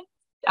currently,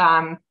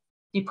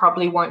 you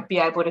probably won't be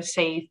able to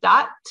see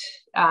that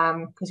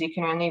because you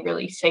can only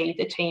really see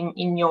the team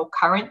in your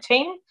current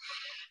team.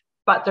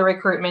 But the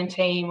recruitment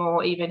team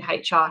or even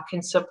HR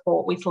can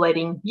support with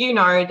letting you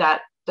know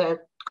that the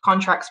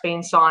contract's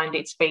been signed,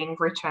 it's been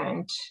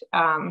returned,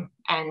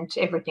 and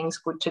everything's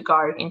good to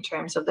go in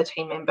terms of the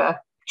team member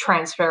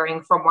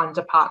transferring from one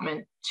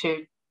department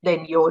to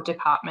then your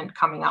department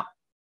coming up.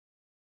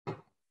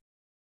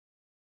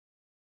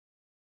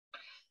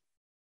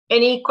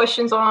 Any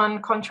questions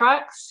on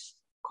contracts?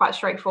 Quite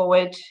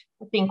straightforward.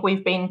 I think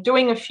we've been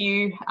doing a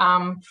few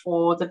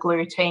for the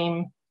Glue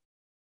team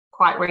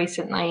quite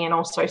recently, and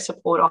also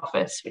support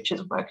office, which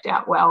has worked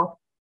out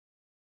well.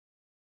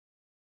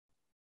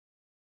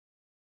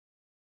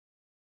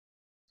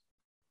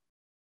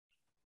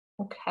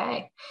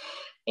 Okay.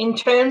 In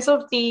terms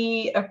of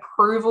the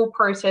approval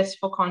process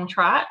for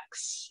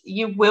contracts,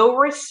 you will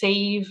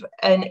receive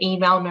an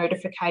email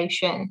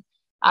notification.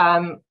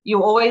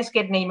 You'll always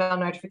get an email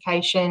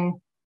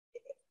notification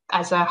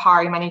as a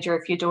hiring manager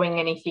if you're doing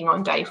anything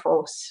on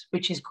Dayforce,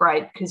 which is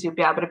great because you'll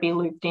be able to be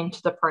looped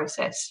into the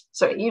process.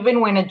 So even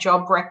when a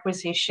job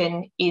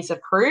requisition is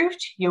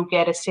approved, you'll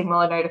get a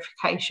similar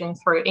notification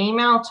through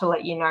email to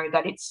let you know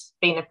that it's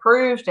been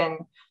approved and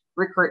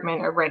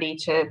recruitment are ready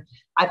to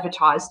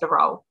advertise the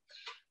role.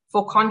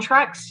 For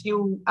contracts,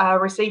 you'll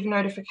receive a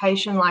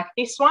notification like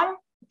this one,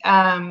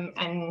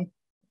 and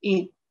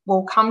it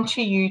will come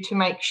to you to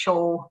make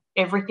sure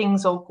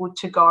everything's all good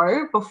to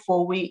go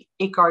before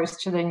it goes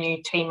to the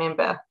new team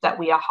member that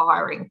we are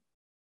hiring.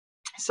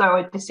 So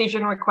a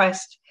decision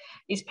request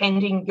is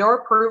pending your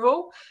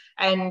approval,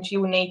 and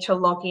you will need to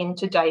log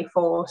into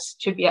Dayforce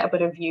to be able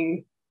to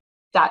view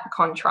that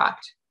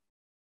contract.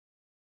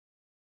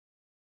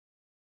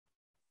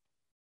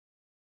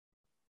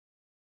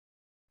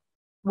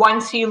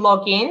 Once you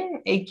log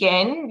in,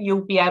 again,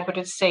 you'll be able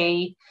to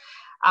see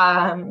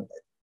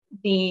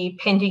the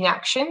pending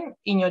action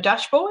in your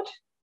dashboard,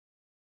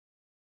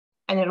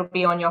 and it'll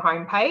be on your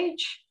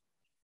homepage.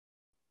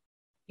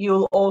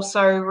 You'll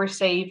also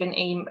receive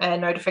a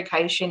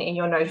notification in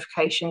your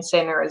notification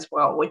center as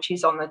well, which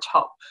is on the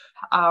top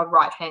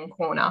right-hand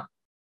corner.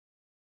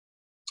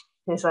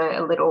 There's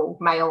a little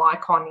mail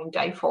icon in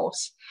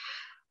Dayforce.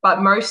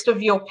 But most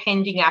of your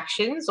pending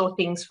actions or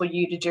things for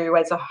you to do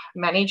as a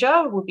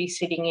manager will be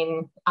sitting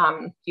in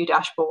your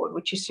dashboard,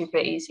 which is super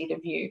easy to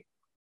view.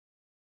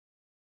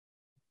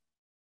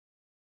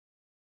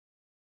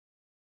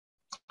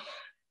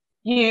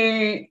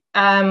 You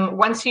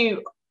once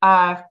you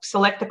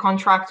select the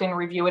contract and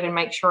review it and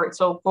make sure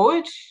it's all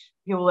good,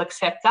 you will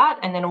accept that,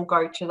 and then it'll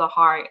go to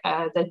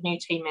the new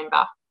team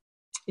member.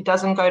 It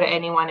doesn't go to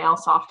anyone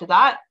else after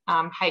that.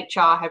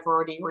 HR have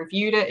already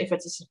reviewed it if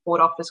it's a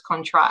support office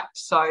contract.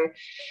 So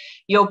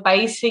you're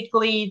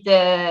basically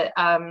the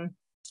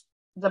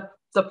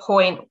the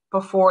point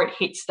before it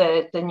hits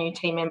the new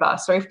team member.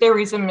 So if there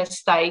is a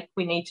mistake,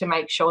 we need to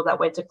make sure that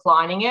we're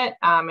declining it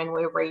and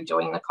we're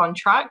redoing the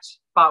contract,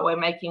 but we're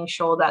making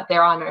sure that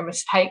there are no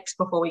mistakes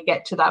before we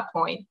get to that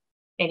point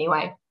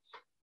anyway.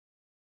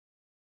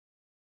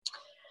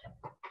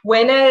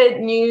 When a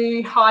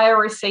new hire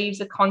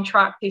receives a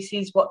contract, this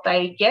is what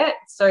they get.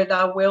 So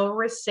they will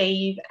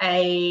receive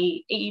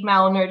an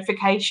email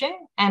notification,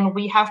 and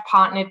we have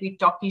partnered with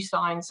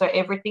DocuSign, so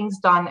everything's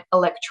done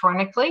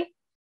electronically.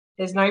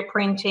 There's no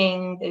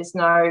printing, there's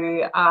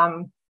no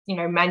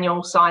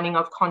manual signing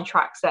of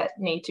contracts that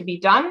need to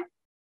be done.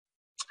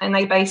 And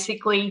they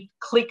basically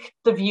click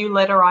the view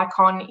letter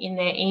icon in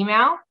their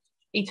email.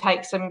 It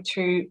takes them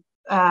to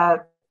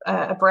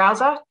a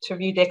browser to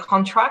view their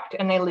contract,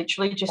 and they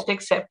literally just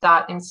accept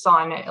that and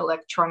sign it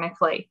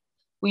electronically.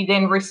 We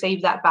then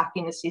receive that back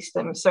in the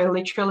system. So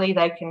literally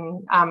they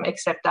can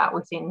accept that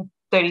within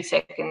 30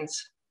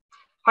 seconds.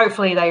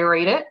 Hopefully they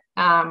read it,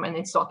 and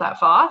it's not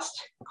that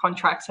fast.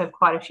 Contracts have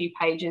quite a few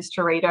pages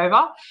to read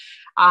over,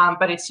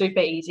 but it's super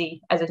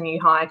easy as a new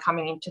hire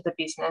coming into the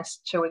business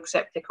to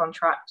accept the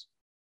contract.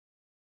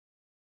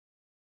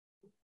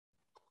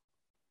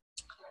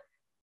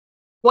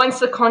 Once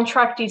the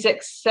contract is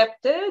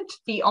accepted,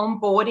 the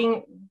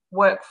onboarding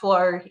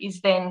workflow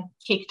is then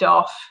kicked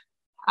off,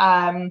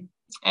 and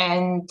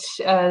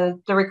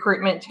the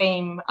recruitment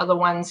team are the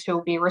ones who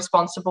will be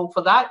responsible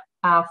for that,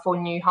 for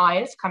new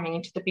hires coming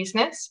into the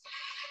business.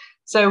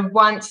 So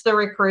once the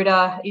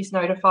recruiter is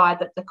notified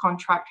that the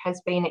contract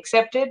has been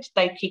accepted,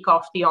 they kick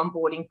off the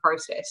onboarding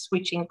process,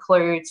 which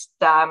includes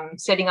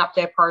setting up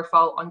their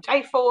profile on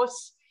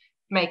Dayforce,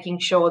 making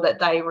sure that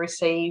they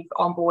receive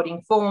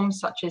onboarding forms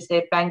such as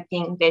their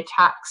banking, their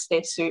tax,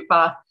 their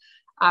super,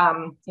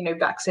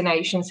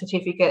 vaccination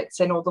certificates,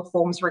 and all the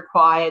forms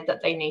required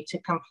that they need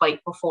to complete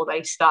before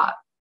they start.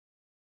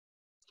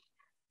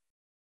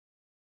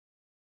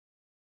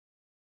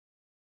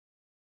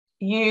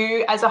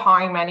 You, as a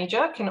hiring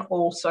manager, can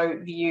also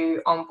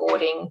view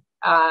onboarding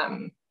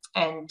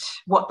and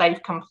what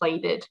they've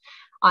completed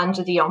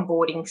under the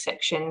onboarding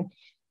section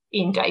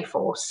in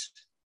Dayforce.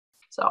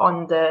 So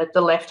on the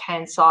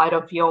left-hand side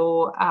of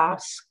your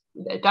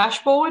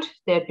dashboard,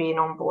 there'd be an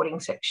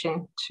onboarding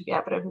section to be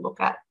able to look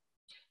at.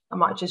 I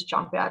might just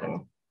jump out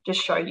and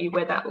just show you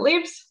where that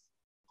lives.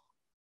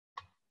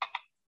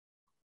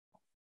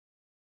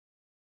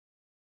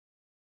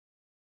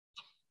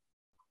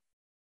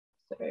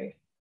 So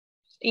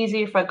it's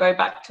easy if I go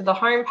back to the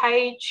home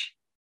page,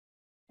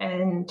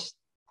 and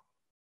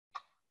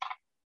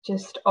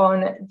just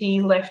on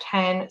the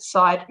left-hand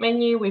side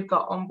menu, we've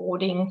got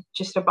onboarding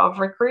just above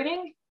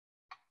recruiting,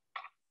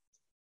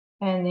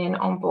 and then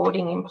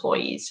onboarding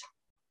employees.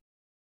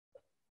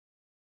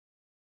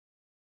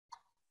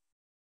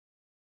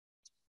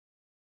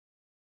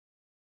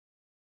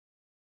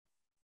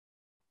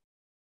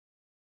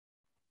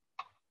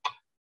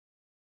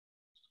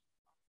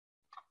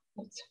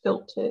 It's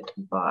filtered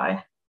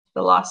by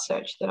the last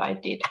search that I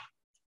did.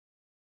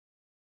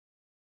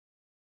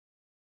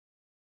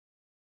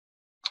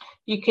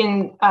 You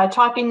can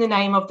type in the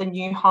name of the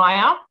new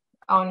hire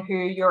on who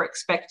you're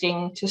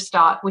expecting to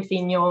start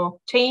within your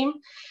team,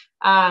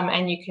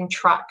 and you can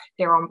track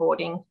their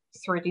onboarding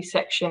through this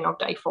section of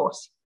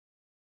Dayforce.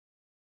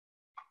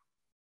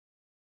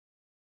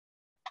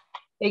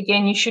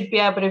 Again, you should be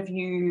able to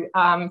view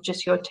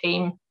just your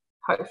team.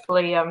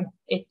 Hopefully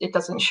it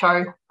doesn't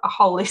show a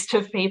whole list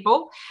of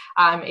people.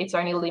 It's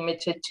only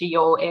limited to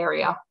your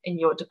area in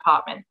your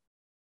department.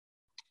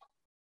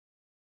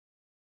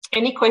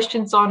 Any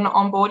questions on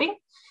onboarding?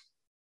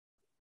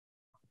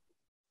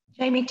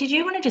 Jamie, did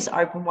you want to just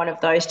open one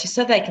of those just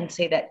so they can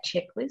see that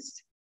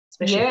checklist?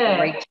 Especially for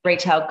the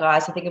retail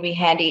guys, I think it'd be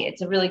handy.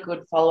 It's a really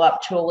good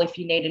follow-up tool if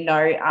you need to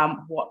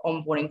know what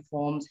onboarding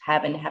forms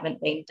have and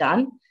haven't been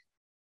done.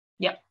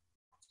 Yep.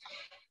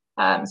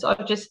 So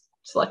I've just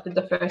selected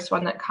the first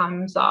one that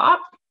comes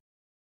up.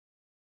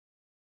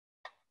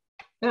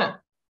 Yeah.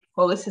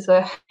 Well, this is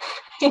a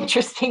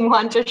interesting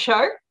one to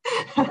show.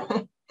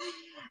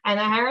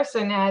 Anna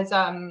Harrison has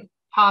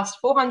passed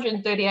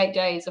 438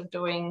 days of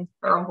doing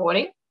her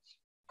onboarding.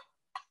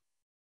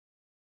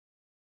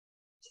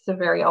 It's a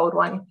very old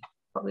one,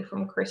 probably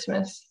from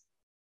Christmas.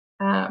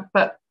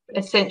 But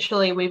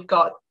essentially, we've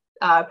got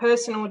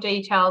personal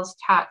details,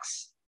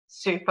 tax,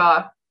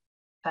 super,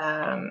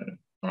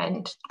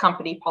 and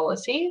company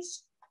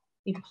policies,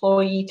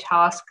 employee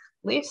task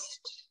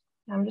list.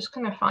 I'm just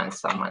going to find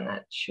someone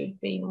that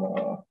should be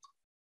more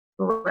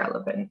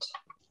relevant.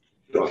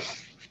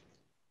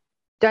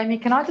 Jamie,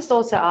 can I just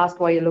also ask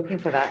why you're looking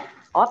for that?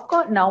 I've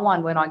got no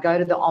one when I go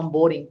to the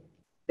onboarding.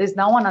 There's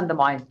no one under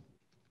my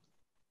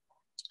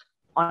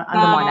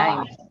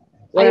name.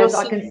 Whereas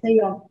I can see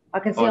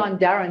on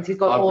Darren's, he's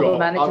got all the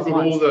managers.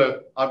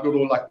 I've got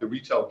all like the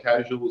retail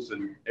casuals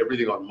and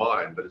everything on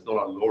mine, but it's not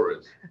on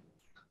Laura's.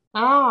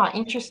 Ah,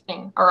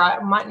 interesting. All right,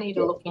 I might need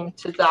to look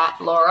into that,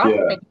 Laura.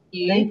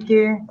 Yeah. Thank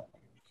you.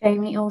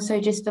 Jamie, also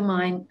just for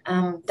mine,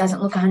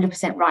 doesn't look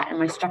 100% right, and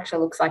my structure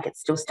looks like it's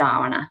still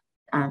star runner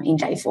in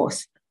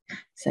Dayforce.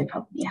 So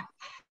probably, yeah.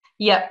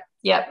 Yep.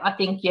 Yeah, I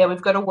think, yeah,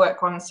 we've got to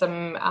work on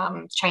some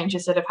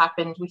changes that have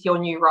happened with your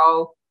new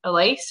role,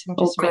 Elise, and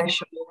just make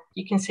sure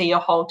you can see your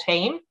whole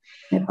team.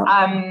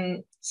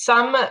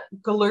 Some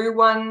glue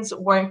ones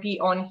won't be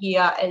on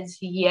here as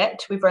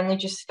yet. We've only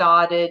just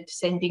started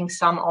sending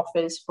some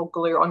offers for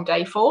glue on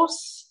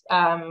Dayforce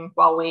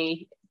while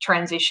we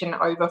transition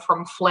over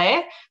from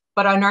Flare.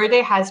 But I know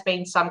there has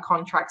been some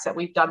contracts that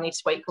we've done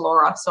this week,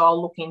 Laura, so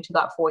I'll look into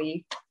that for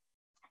you.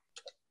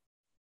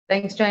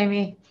 Thanks,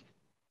 Jamie.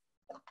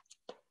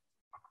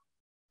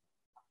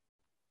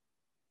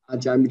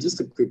 Jamie, just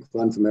a quick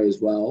one for me as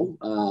well.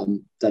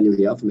 Daniel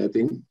here from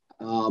Epping.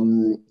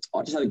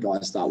 I just had a guy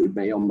start with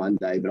me on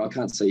Monday, but I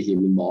can't see him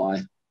in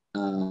my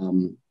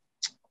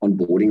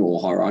onboarding or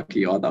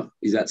hierarchy either.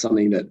 Is that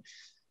something that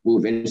will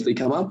eventually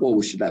come up,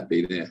 or should that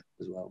be there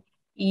as well?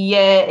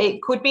 Yeah,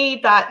 it could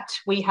be that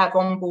we have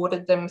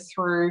onboarded them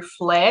through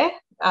Flare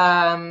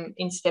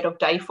instead of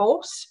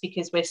Dayforce,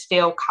 because we're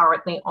still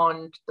currently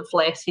on the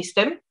Flare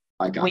system.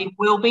 Okay. We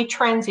will be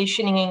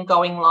transitioning and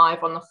going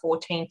live on the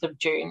 14th of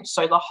June.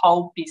 So the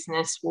whole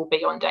business will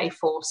be on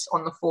Dayforce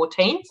on the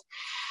 14th.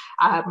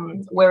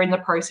 We're in the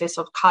process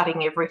of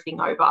cutting everything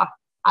over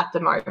at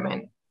the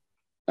moment.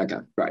 Okay,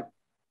 great.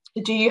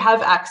 Do you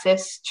have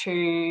access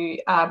to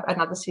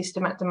another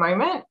system at the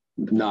moment?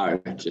 No,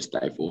 just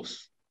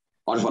Dayforce.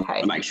 I just want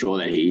to make sure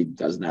that he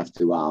doesn't have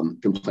to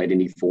complete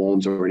any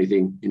forms or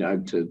anything, you know,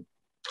 to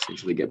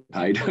essentially get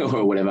paid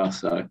or whatever.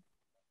 So.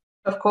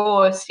 Of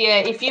course, yeah.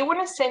 If you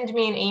want to send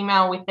me an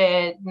email with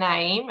their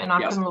name, and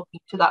I can look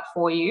into that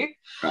for you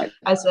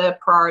as a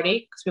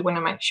priority, because we want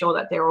to make sure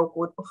that they're all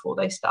good before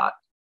they start.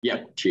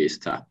 Yep. Cheers,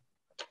 Ta.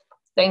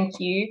 Thank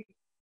you.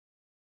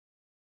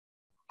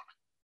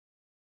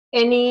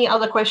 Any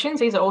other questions?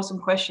 These are awesome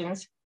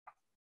questions.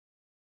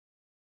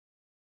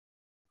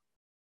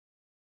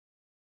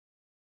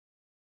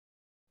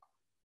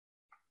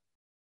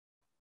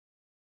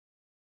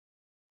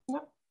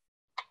 Nope.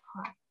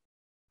 All right.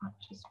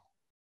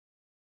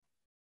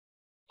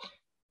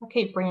 I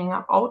keep bringing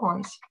up old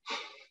ones.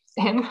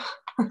 Sam.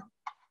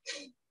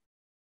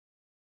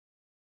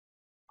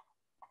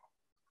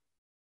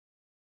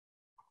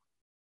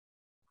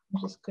 I'm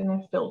just going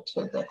to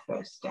filter the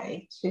first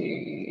day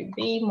to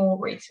be more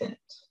recent.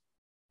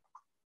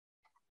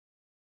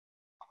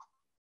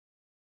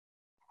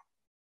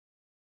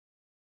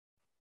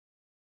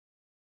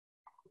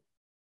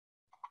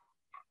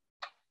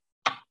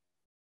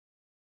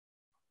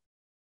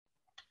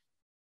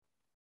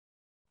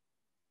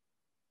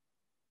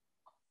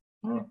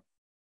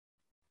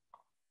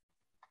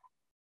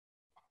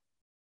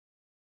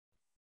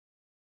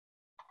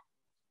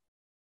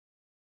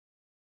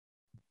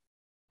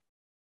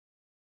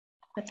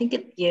 I think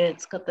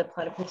it's got the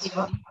platypus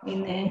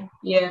in there.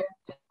 Yeah,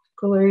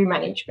 glue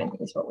management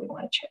is what we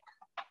want to check.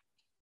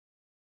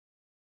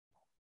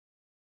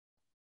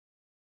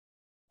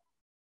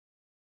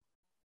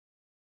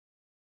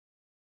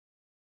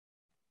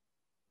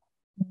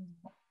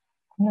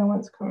 No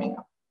one's coming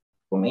up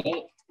for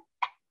me.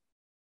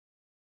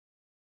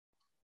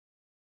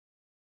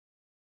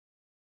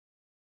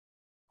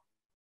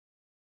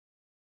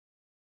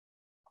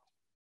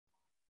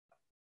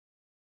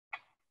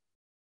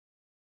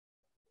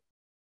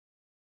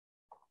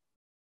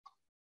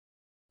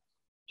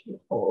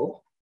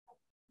 All.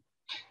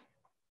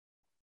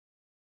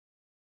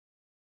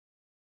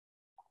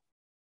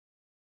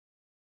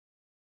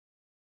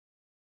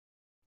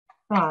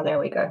 Ah, there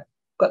we go.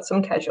 Got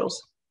some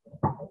casuals.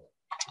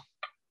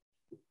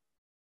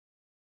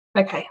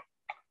 Okay,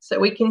 so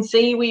we can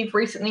see we've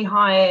recently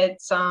hired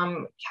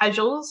some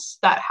casuals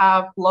that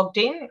have logged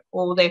in,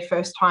 or their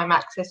first time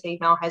access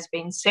email has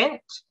been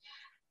sent.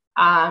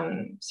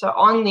 So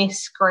on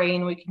this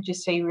screen, we can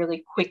just see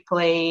really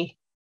quickly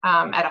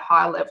at a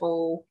high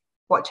level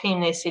what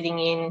team they're sitting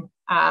in,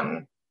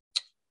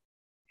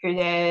 who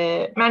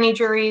their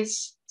manager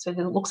is. So it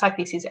looks like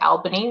this is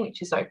Albany,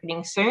 which is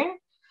opening soon.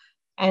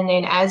 And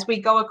then as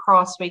we go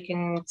across, we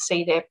can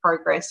see their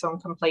progress on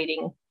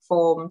completing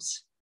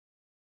forms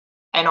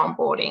and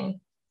onboarding.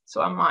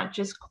 So I might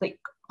just click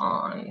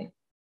on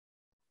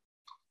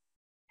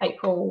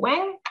April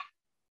Wang.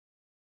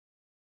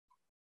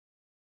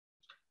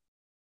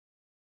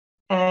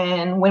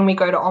 And when we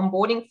go to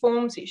onboarding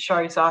forms, it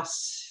shows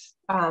us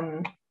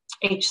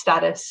each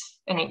status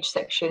and each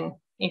section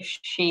if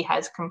she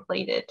has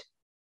completed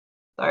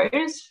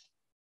those.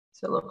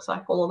 So it looks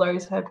like all of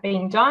those have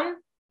been done.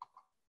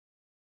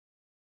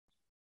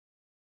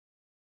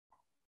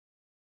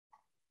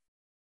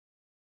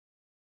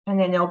 And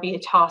then there'll be a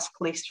task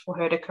list for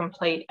her to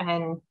complete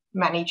and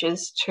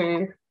managers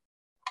to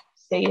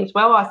see as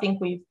well. I think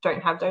we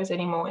don't have those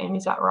anymore, Em,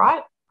 is that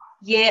right?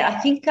 Yeah,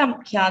 I think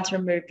Kian's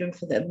removed them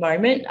for the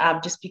moment,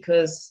 just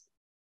because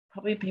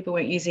probably people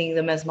weren't using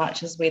them as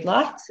much as we'd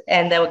liked,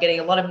 and they were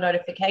getting a lot of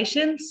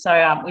notifications.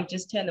 So we've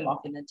just turned them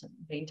off in the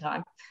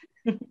meantime.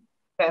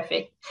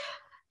 Perfect.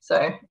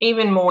 So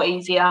even more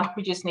easier,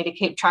 we just need to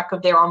keep track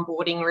of their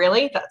onboarding,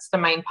 really. That's the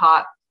main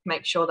part.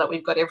 Make sure that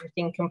we've got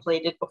everything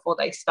completed before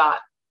they start.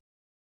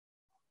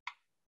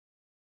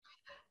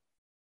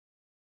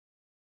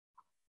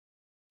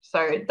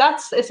 So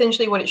that's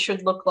essentially what it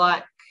should look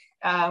like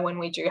when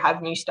we do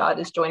have new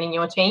starters joining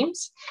your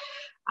teams.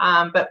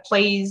 But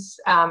please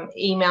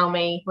email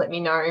me, let me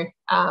know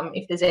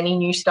if there's any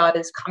new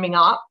starters coming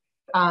up.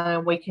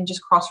 We can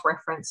just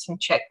cross-reference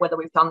and check whether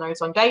we've done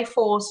those on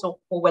Dayforce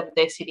or whether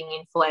they're sitting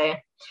in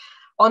Flare.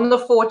 On the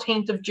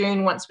 14th of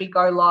June, once we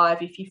go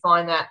live, if you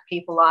find that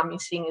people are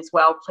missing as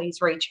well,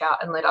 please reach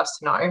out and let us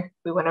know.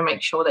 We want to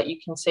make sure that you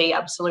can see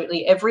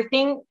absolutely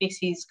everything. This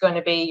is going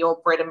to be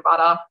your bread and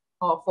butter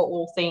for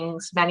all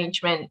things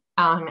management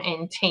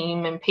and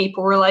team and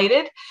people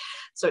related.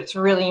 So it's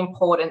really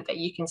important that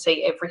you can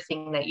see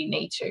everything that you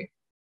need to.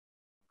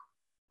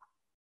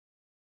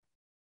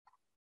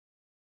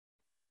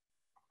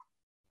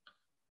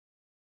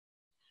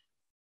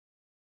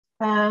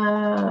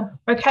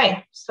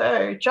 Okay,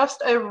 so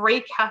just a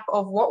recap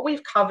of what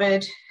we've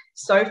covered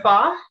so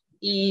far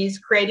is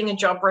creating a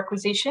job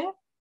requisition,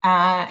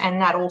 and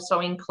that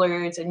also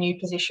includes a new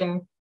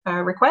position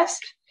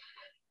request,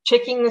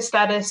 checking the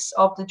status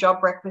of the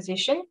job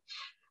requisition.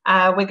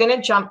 We're going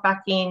to jump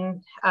back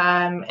in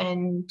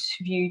and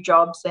view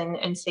jobs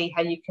and see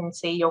how you can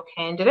see your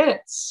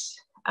candidates.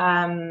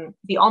 The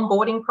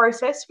onboarding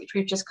process, which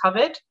we've just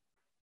covered.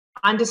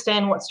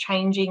 Understand what's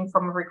changing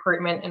from a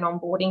recruitment and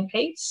onboarding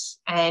piece,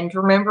 and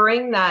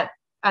remembering that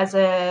as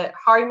a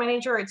hiring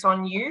manager, it's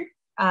on you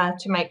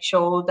to make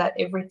sure that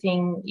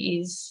everything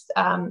is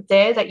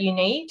there that you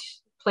need.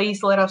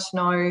 Please let us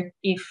know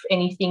if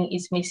anything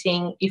is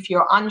missing. If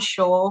you're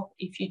unsure,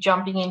 if you're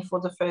jumping in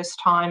for the first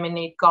time and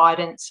need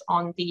guidance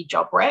on the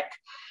job rec,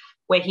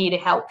 we're here to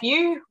help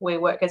you. We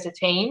work as a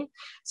team,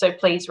 so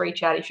please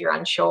reach out if you're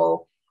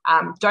unsure.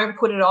 Don't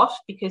put it off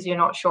because you're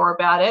not sure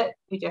about it.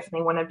 We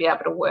definitely want to be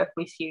able to work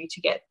with you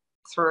to get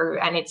through.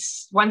 And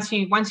it's once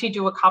you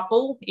do a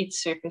couple, it's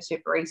super,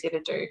 super easy to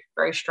do,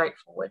 very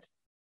straightforward.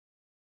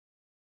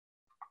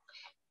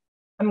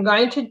 I'm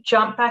going to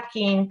jump back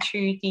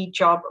into the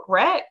job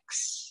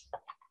recs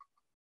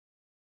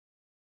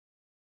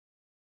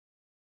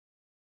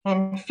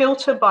and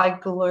filter by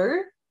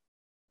glue,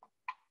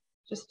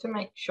 just to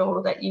make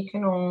sure that you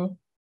can all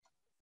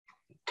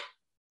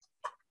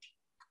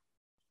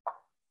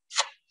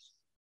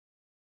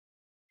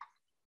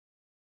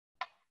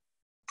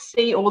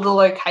see all the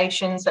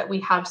locations that we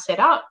have set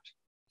up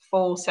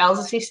for sales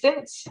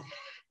assistants.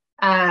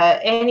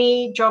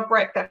 Any job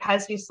rec that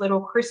has this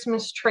little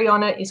Christmas tree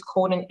on it is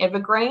called an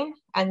evergreen,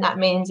 and that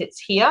means it's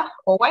here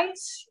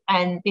always.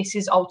 And this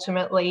is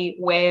ultimately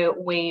where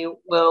we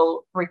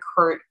will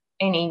recruit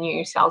any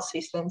new sales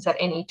assistants at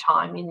any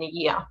time in the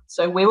year.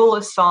 So we will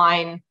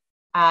assign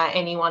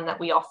anyone that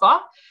we offer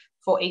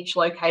for each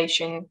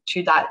location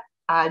to that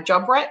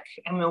job rec,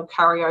 and we'll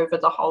carry over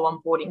the whole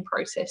onboarding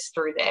process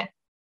through there.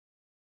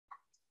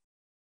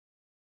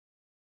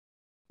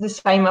 The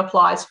same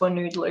applies for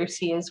Nude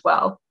Lucy as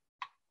well.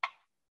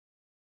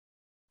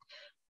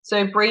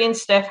 So Bree and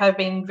Steph have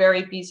been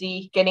very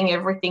busy getting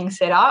everything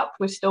set up.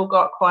 We've still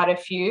got quite a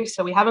few,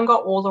 so we haven't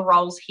got all the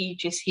roles here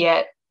just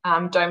yet.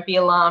 Don't be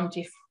alarmed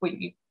if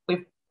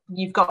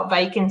you've got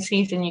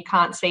vacancies and you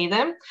can't see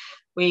them.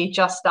 We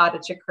just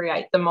started to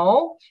create them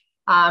all,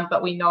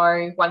 but we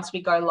know once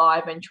we go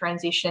live and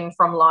transition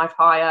from live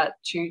hire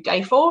to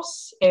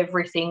Dayforce,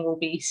 everything will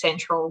be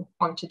central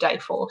onto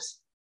Dayforce.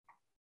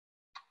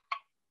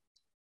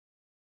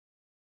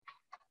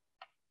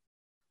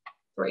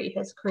 Bree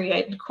has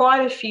created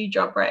quite a few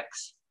job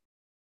recs.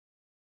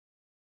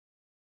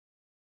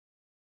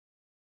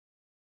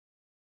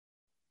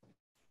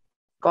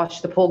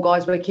 Gosh, the poor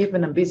guys, we're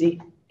keeping them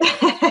busy.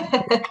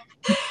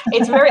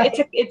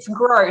 It's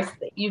growth.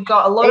 You've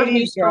got a lot of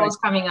new stores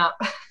coming up.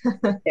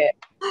 Yeah,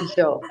 for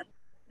sure.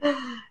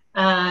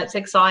 It's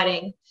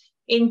exciting.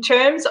 In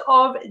terms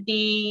of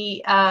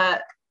the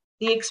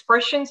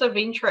expressions of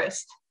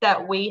interest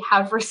that we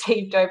have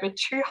received over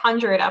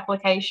 200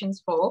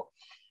 applications for,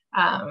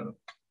 just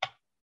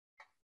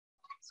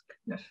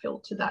going to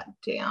filter that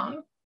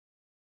down.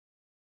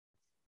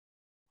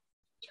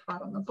 It's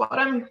right on the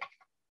bottom.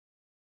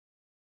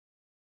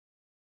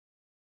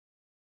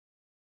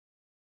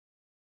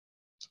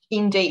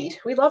 Indeed.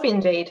 We love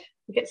Indeed.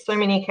 We get so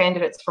many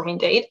candidates from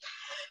Indeed.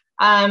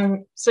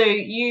 So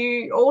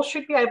you all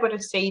should be able to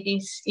see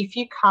this. If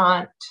you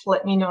can't,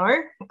 let me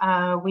know.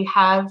 We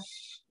have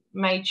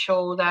made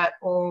sure that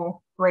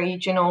all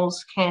regionals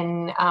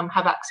can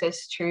have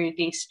access to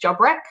this job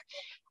rec.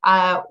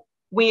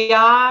 We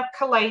are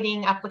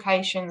collating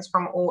applications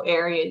from all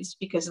areas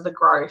because of the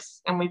growth,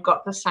 and we've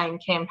got the same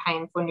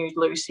campaign for Nude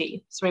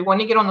Lucy. So we want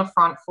to get on the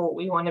front foot.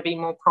 We want to be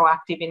more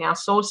proactive in our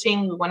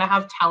sourcing. We want to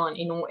have talent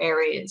in all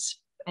areas,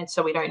 and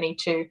so we don't need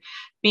to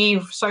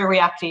be so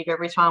reactive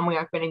every time we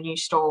open a new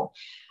store.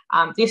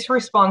 This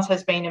response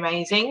has been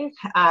amazing.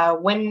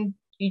 When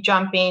you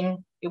jump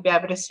in, you'll be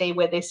able to see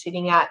where they're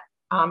sitting at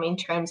in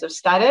terms of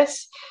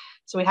status.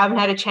 So we haven't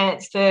had a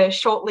chance to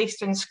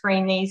shortlist and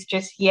screen these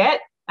just yet.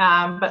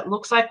 But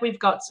looks like we've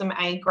got some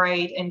A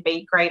grade and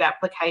B grade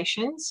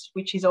applications,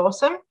 which is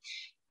awesome.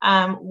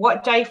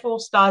 What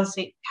Dayforce does,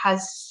 it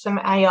has some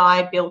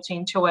AI built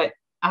into it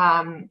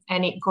and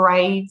it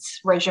grades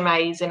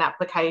resumes and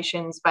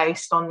applications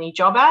based on the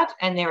job ad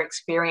and their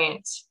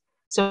experience.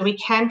 So we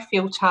can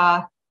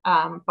filter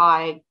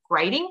by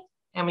grading,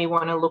 and we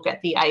want to look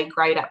at the A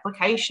grade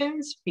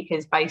applications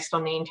because based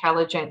on the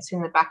intelligence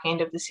in the back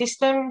end of the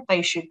system,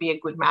 they should be a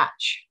good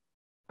match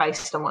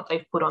based on what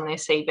they've put on their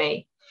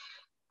CV.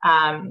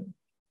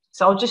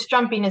 So I'll just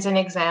jump in as an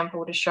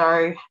example to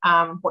show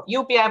what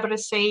you'll be able to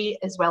see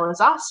as well as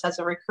us as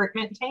a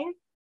recruitment team.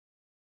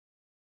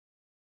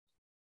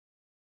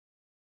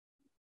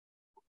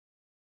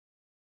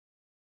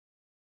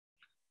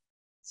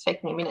 It's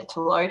taking a minute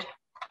to load.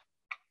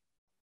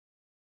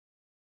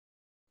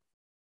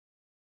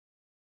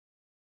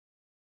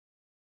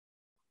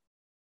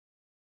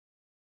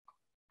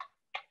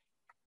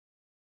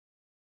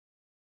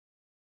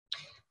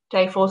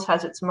 Dayforce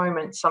has its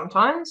moments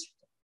sometimes.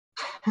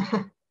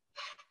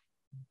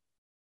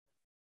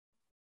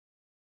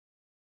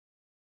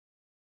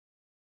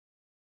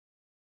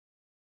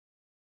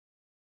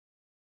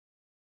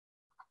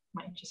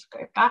 Might just go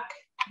back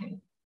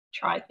and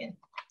try again.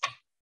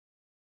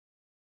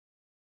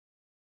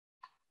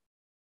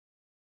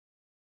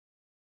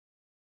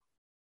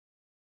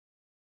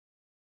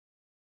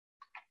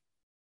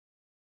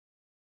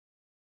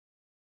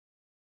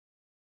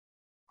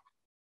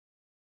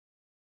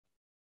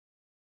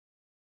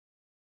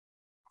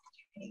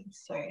 Okay,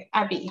 so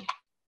Abby.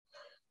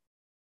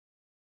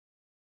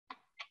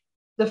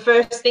 The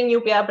first thing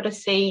you'll be able to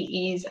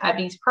see is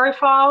Abby's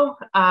profile.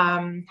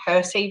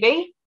 Her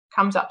CV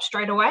comes up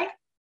straight away.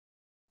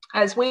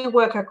 As we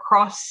work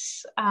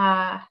across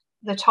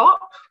the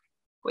top,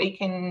 we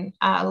can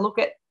look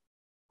at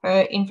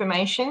her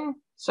information,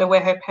 so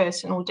where her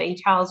personal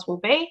details will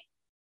be.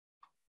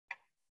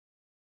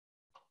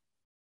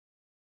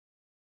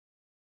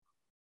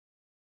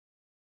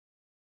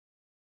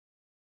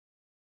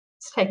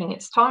 It's taking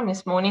its time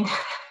this morning.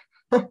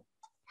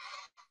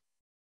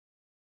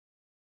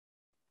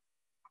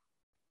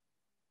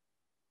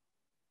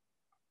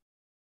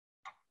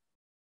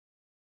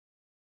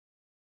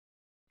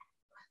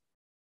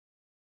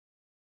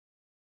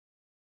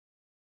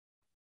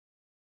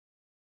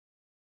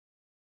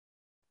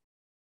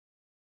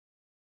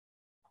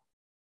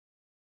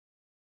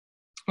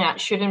 Now,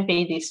 it shouldn't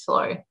be this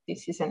slow.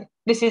 This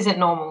isn't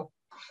normal.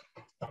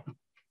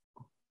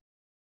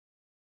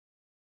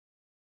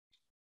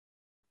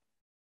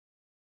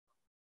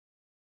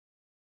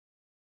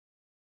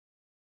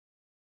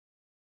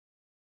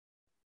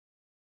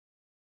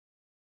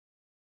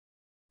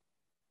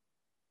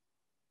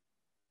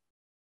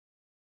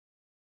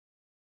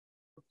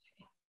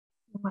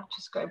 I might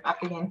just go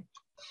back again.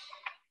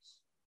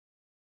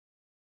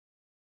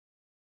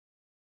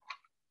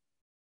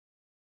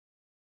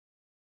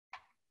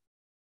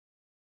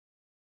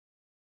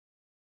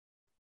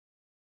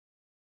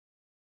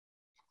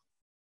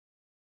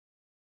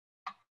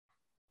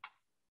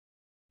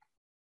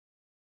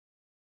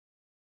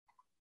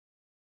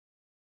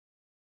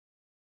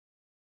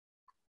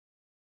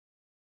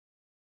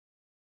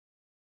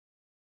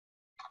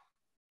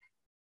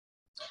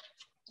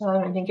 I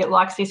don't think it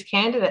likes this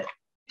candidate.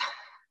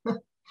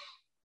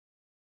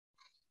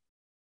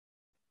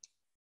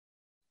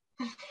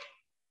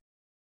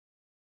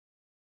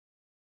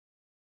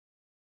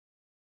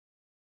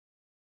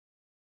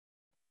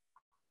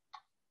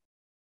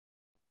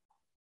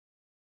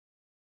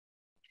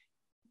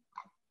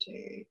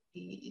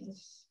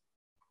 Is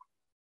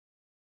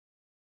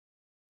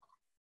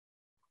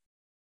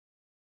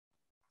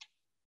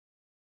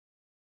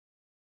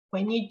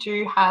when you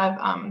do have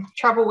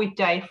trouble with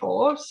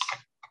Dayforce,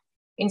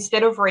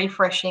 instead of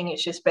refreshing,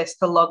 it's just best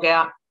to log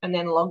out and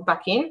then log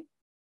back in.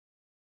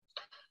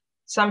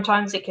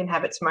 Sometimes it can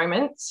have its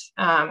moments,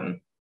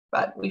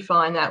 but we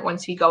find that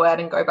once you go out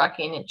and go back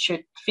in, it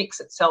should fix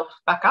itself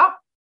back up.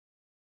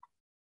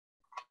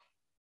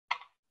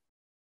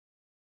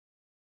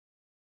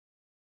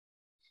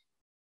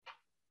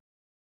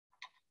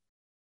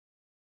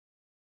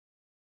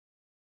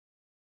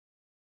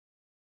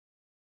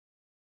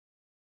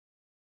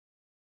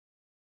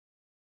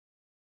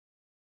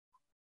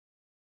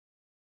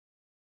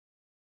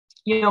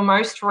 Your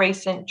most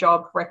recent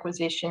job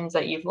requisitions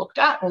that you've looked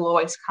at will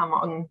always come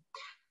on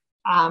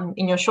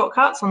in your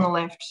shortcuts on the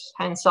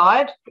left-hand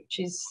side, which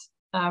is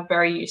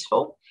very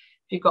useful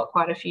if you've got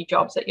quite a few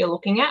jobs that you're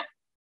looking at.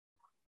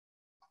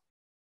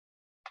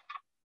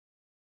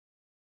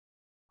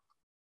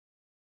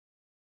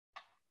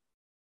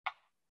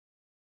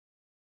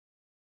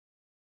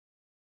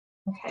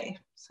 Okay,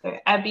 so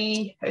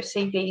Abby, her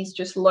CV is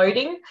just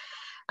loading,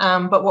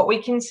 but what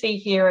we can see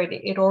here,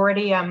 it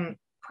already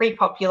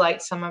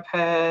pre-populates some of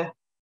her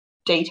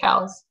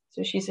details.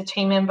 So she's a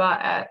team member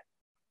at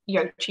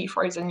Yochi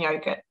Frozen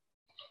Yogurt,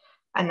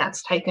 and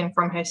that's taken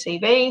from her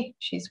CV.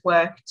 She's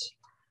worked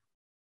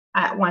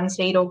at One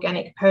Seed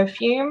Organic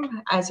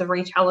Perfume as a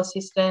retail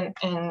assistant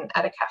and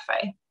at a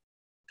cafe.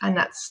 And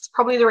that's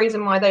probably the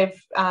reason why they've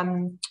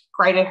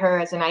graded her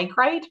as an A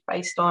grade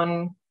based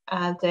on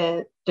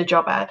the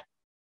job ad.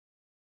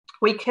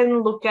 We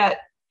can look at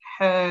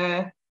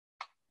her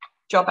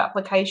job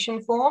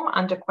application form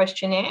under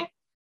questionnaire.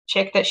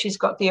 Check that she's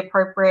got the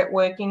appropriate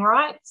working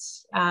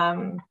rights,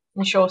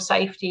 ensure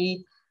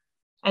safety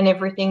and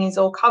everything is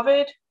all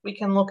covered. We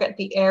can look at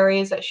the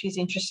areas that she's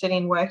interested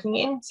in working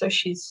in. So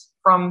she's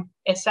from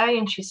SA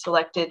and she's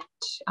selected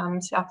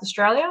South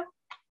Australia.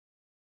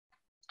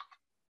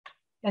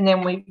 And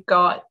then we've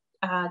got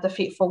the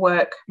fit for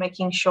work,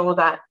 making sure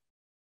that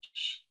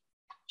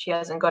she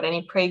hasn't got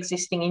any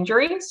pre-existing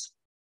injuries,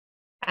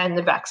 and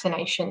the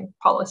vaccination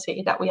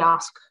policy that we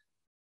ask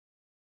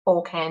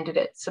all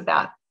candidates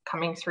about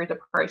coming through the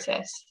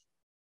process.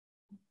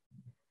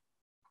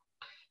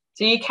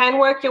 So you can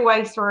work your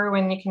way through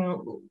and you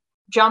can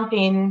jump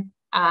in.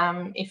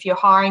 If you're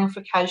hiring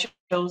for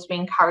casuals, we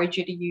encourage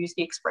you to use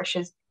the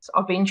expressions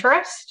of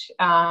interest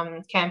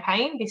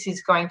campaign. This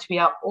is going to be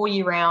up all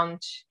year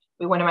round.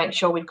 We want to make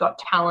sure we've got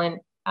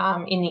talent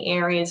in the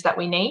areas that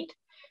we need.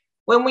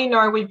 When we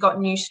know we've got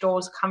new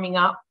stores coming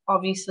up,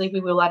 obviously we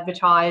will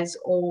advertise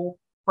all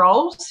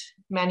roles,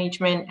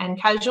 management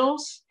and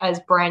casuals,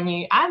 as brand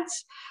new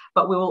ads,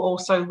 but we will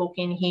also look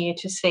in here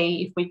to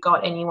see if we've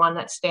got anyone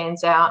that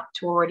stands out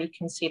to already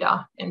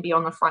consider and be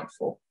on the front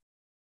foot.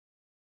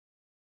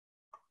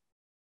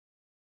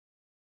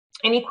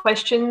 Any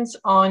questions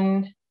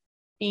on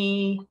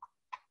the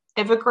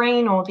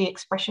evergreen or the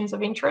expressions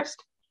of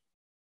interest?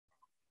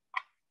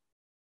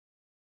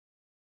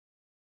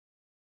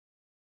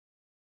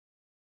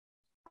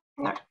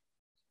 No.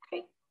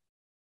 Okay.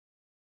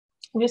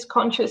 I'm just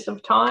conscious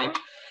of time.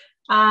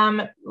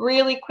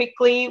 Really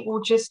quickly,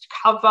 we'll just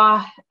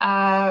cover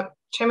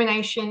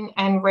termination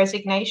and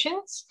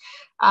resignations.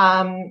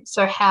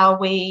 So how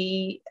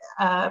we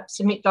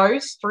submit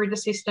those through the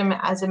system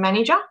as a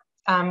manager.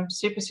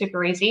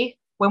 Super easy.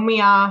 When we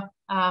are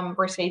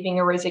receiving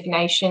a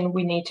resignation,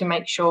 we need to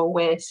make sure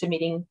we're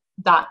submitting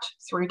that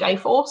through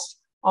Dayforce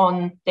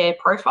on their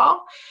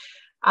profile.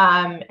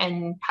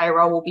 And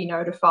payroll will be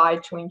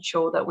notified to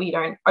ensure that we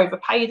don't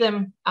overpay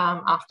them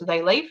after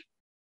they leave.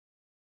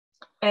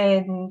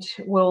 And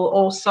we'll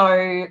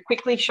also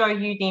quickly show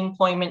you the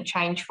employment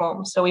change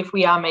form. So if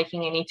we are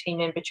making any team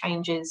member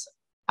changes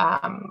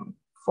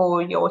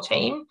for your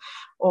team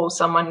or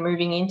someone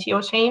moving into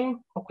your team,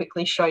 I'll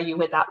quickly show you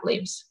where that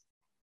lives.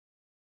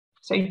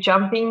 So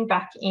jumping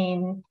back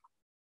in,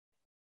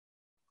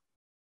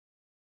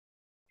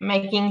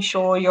 making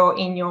sure you're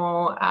in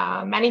your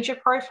manager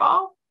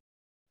profile.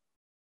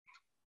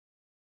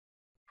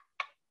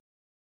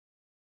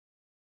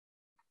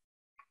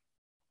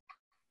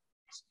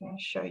 Just going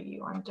to show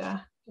you under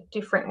a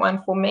different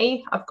one for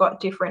me. I've got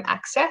different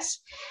access.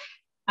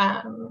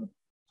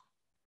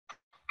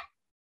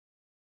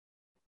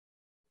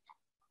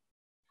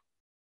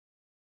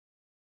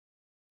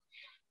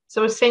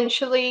 So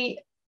essentially,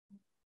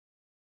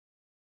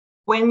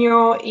 when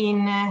you're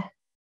in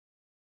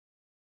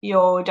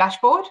your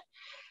dashboard,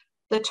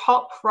 the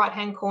top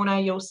right-hand corner,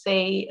 you'll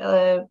see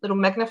a little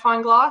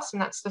magnifying glass,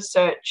 and that's the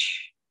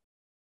search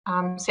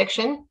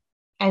section.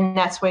 And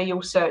that's where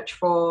you'll search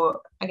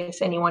for, I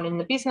guess, anyone in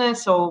the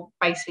business or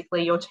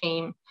basically your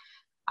team.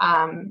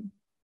 I'll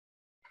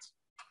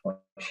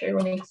show you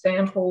an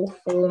example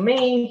for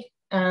me.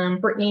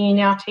 Brittany in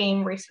our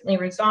team recently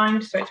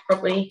resigned, so it's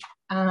probably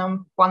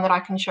one that I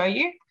can show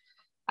you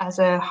as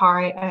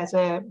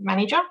a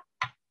manager.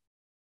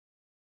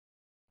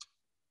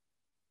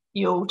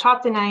 You'll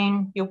type the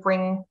name, you'll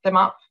bring them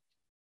up,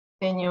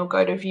 then you'll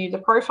go to view the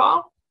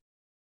profile.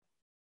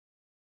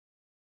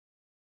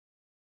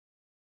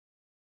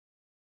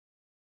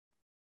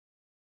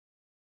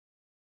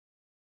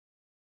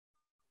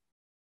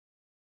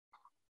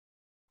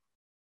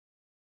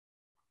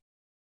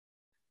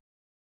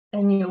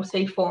 And you'll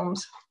see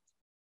forms.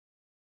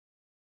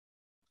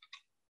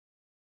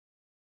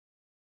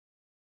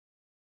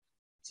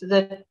 So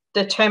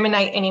the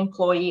terminate an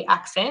employee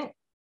accent,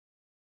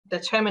 the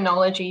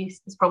terminology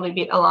is probably a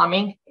bit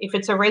alarming. If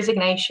it's a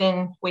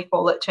resignation, we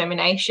call it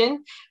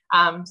termination.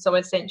 So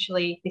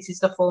essentially, this is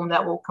the form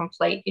that we'll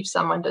complete if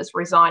someone does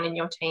resign in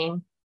your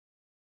team.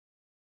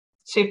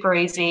 Super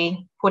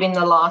easy, put in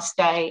the last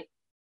date,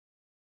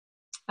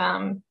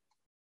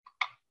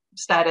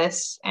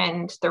 status,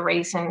 and the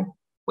reason,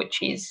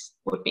 which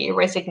would be a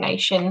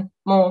resignation,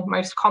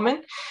 most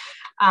common.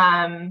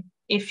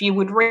 If you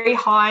would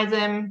rehire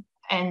them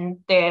and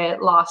their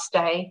last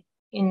day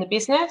in the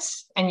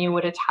business, and you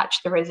would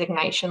attach the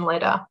resignation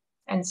letter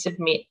and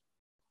submit.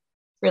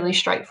 Really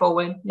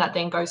straightforward. That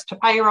then goes to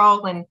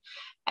payroll and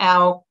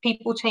our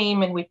people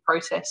team, and we've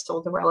processed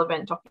all the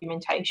relevant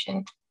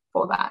documentation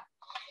for that.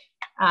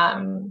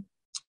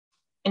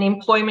 An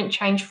employment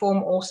change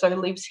form also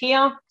lives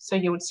here, so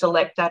you would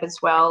select that as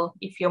well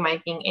if you're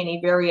making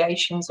any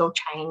variations or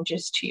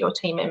changes to your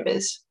team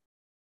members.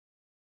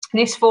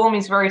 This form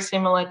is very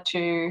similar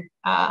to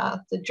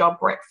the job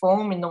rec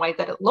form in the way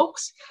that it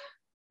looks,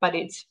 but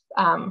it's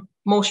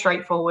more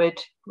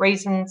straightforward.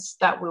 Reasons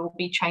that will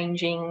be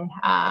changing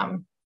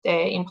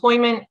their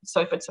employment. So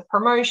if it's a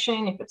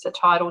promotion, if it's a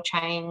title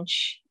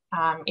change,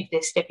 if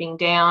they're stepping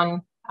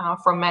down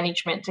from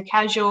management to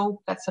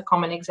casual, that's a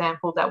common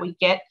example that we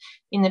get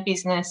in the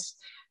business.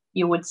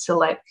 you would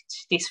select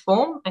this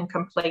form and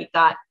complete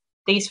that.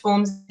 These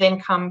forms then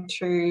come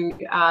to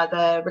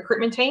the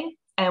recruitment team,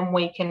 and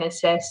we can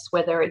assess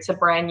whether it's a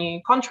brand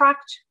new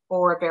contract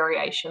or a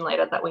variation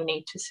letter that we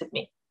need to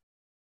submit.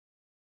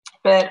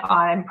 But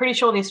I'm pretty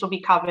sure this will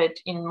be covered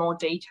in more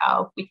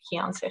detail with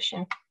Kian's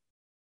session.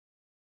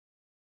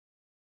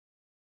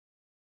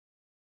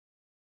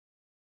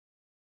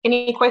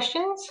 Any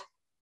questions?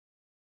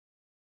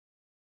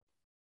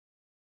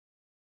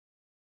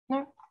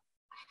 No.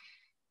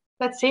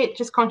 That's it.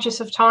 Just conscious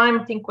of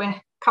time. I think we're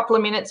a couple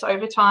of minutes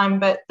over time,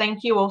 but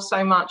thank you all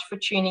so much for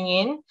tuning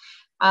in.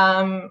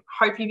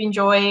 Hope you've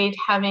enjoyed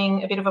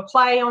having a bit of a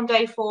play on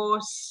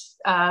Dayforce.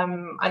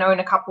 I know in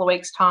a couple of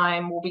weeks'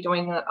 time we'll be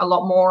doing a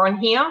lot more on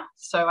here.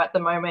 So at the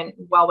moment,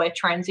 while we're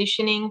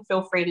transitioning,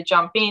 feel free to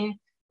jump in.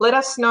 Let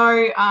us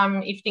know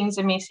if things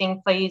are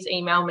missing. Please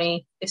email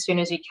me as soon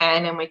as you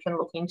can and we can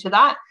look into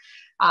that.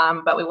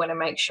 But we want to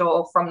make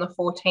sure from the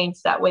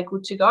 14th that we're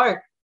good to go.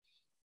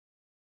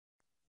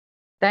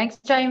 Thanks,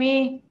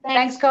 Jamie.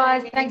 Thanks,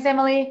 guys. Thanks,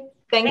 Emily.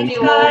 Thank you,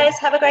 guys.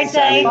 Have a great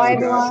day. Bye,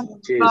 everyone.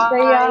 Cheers. Bye. See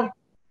ya.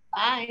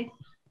 Bye.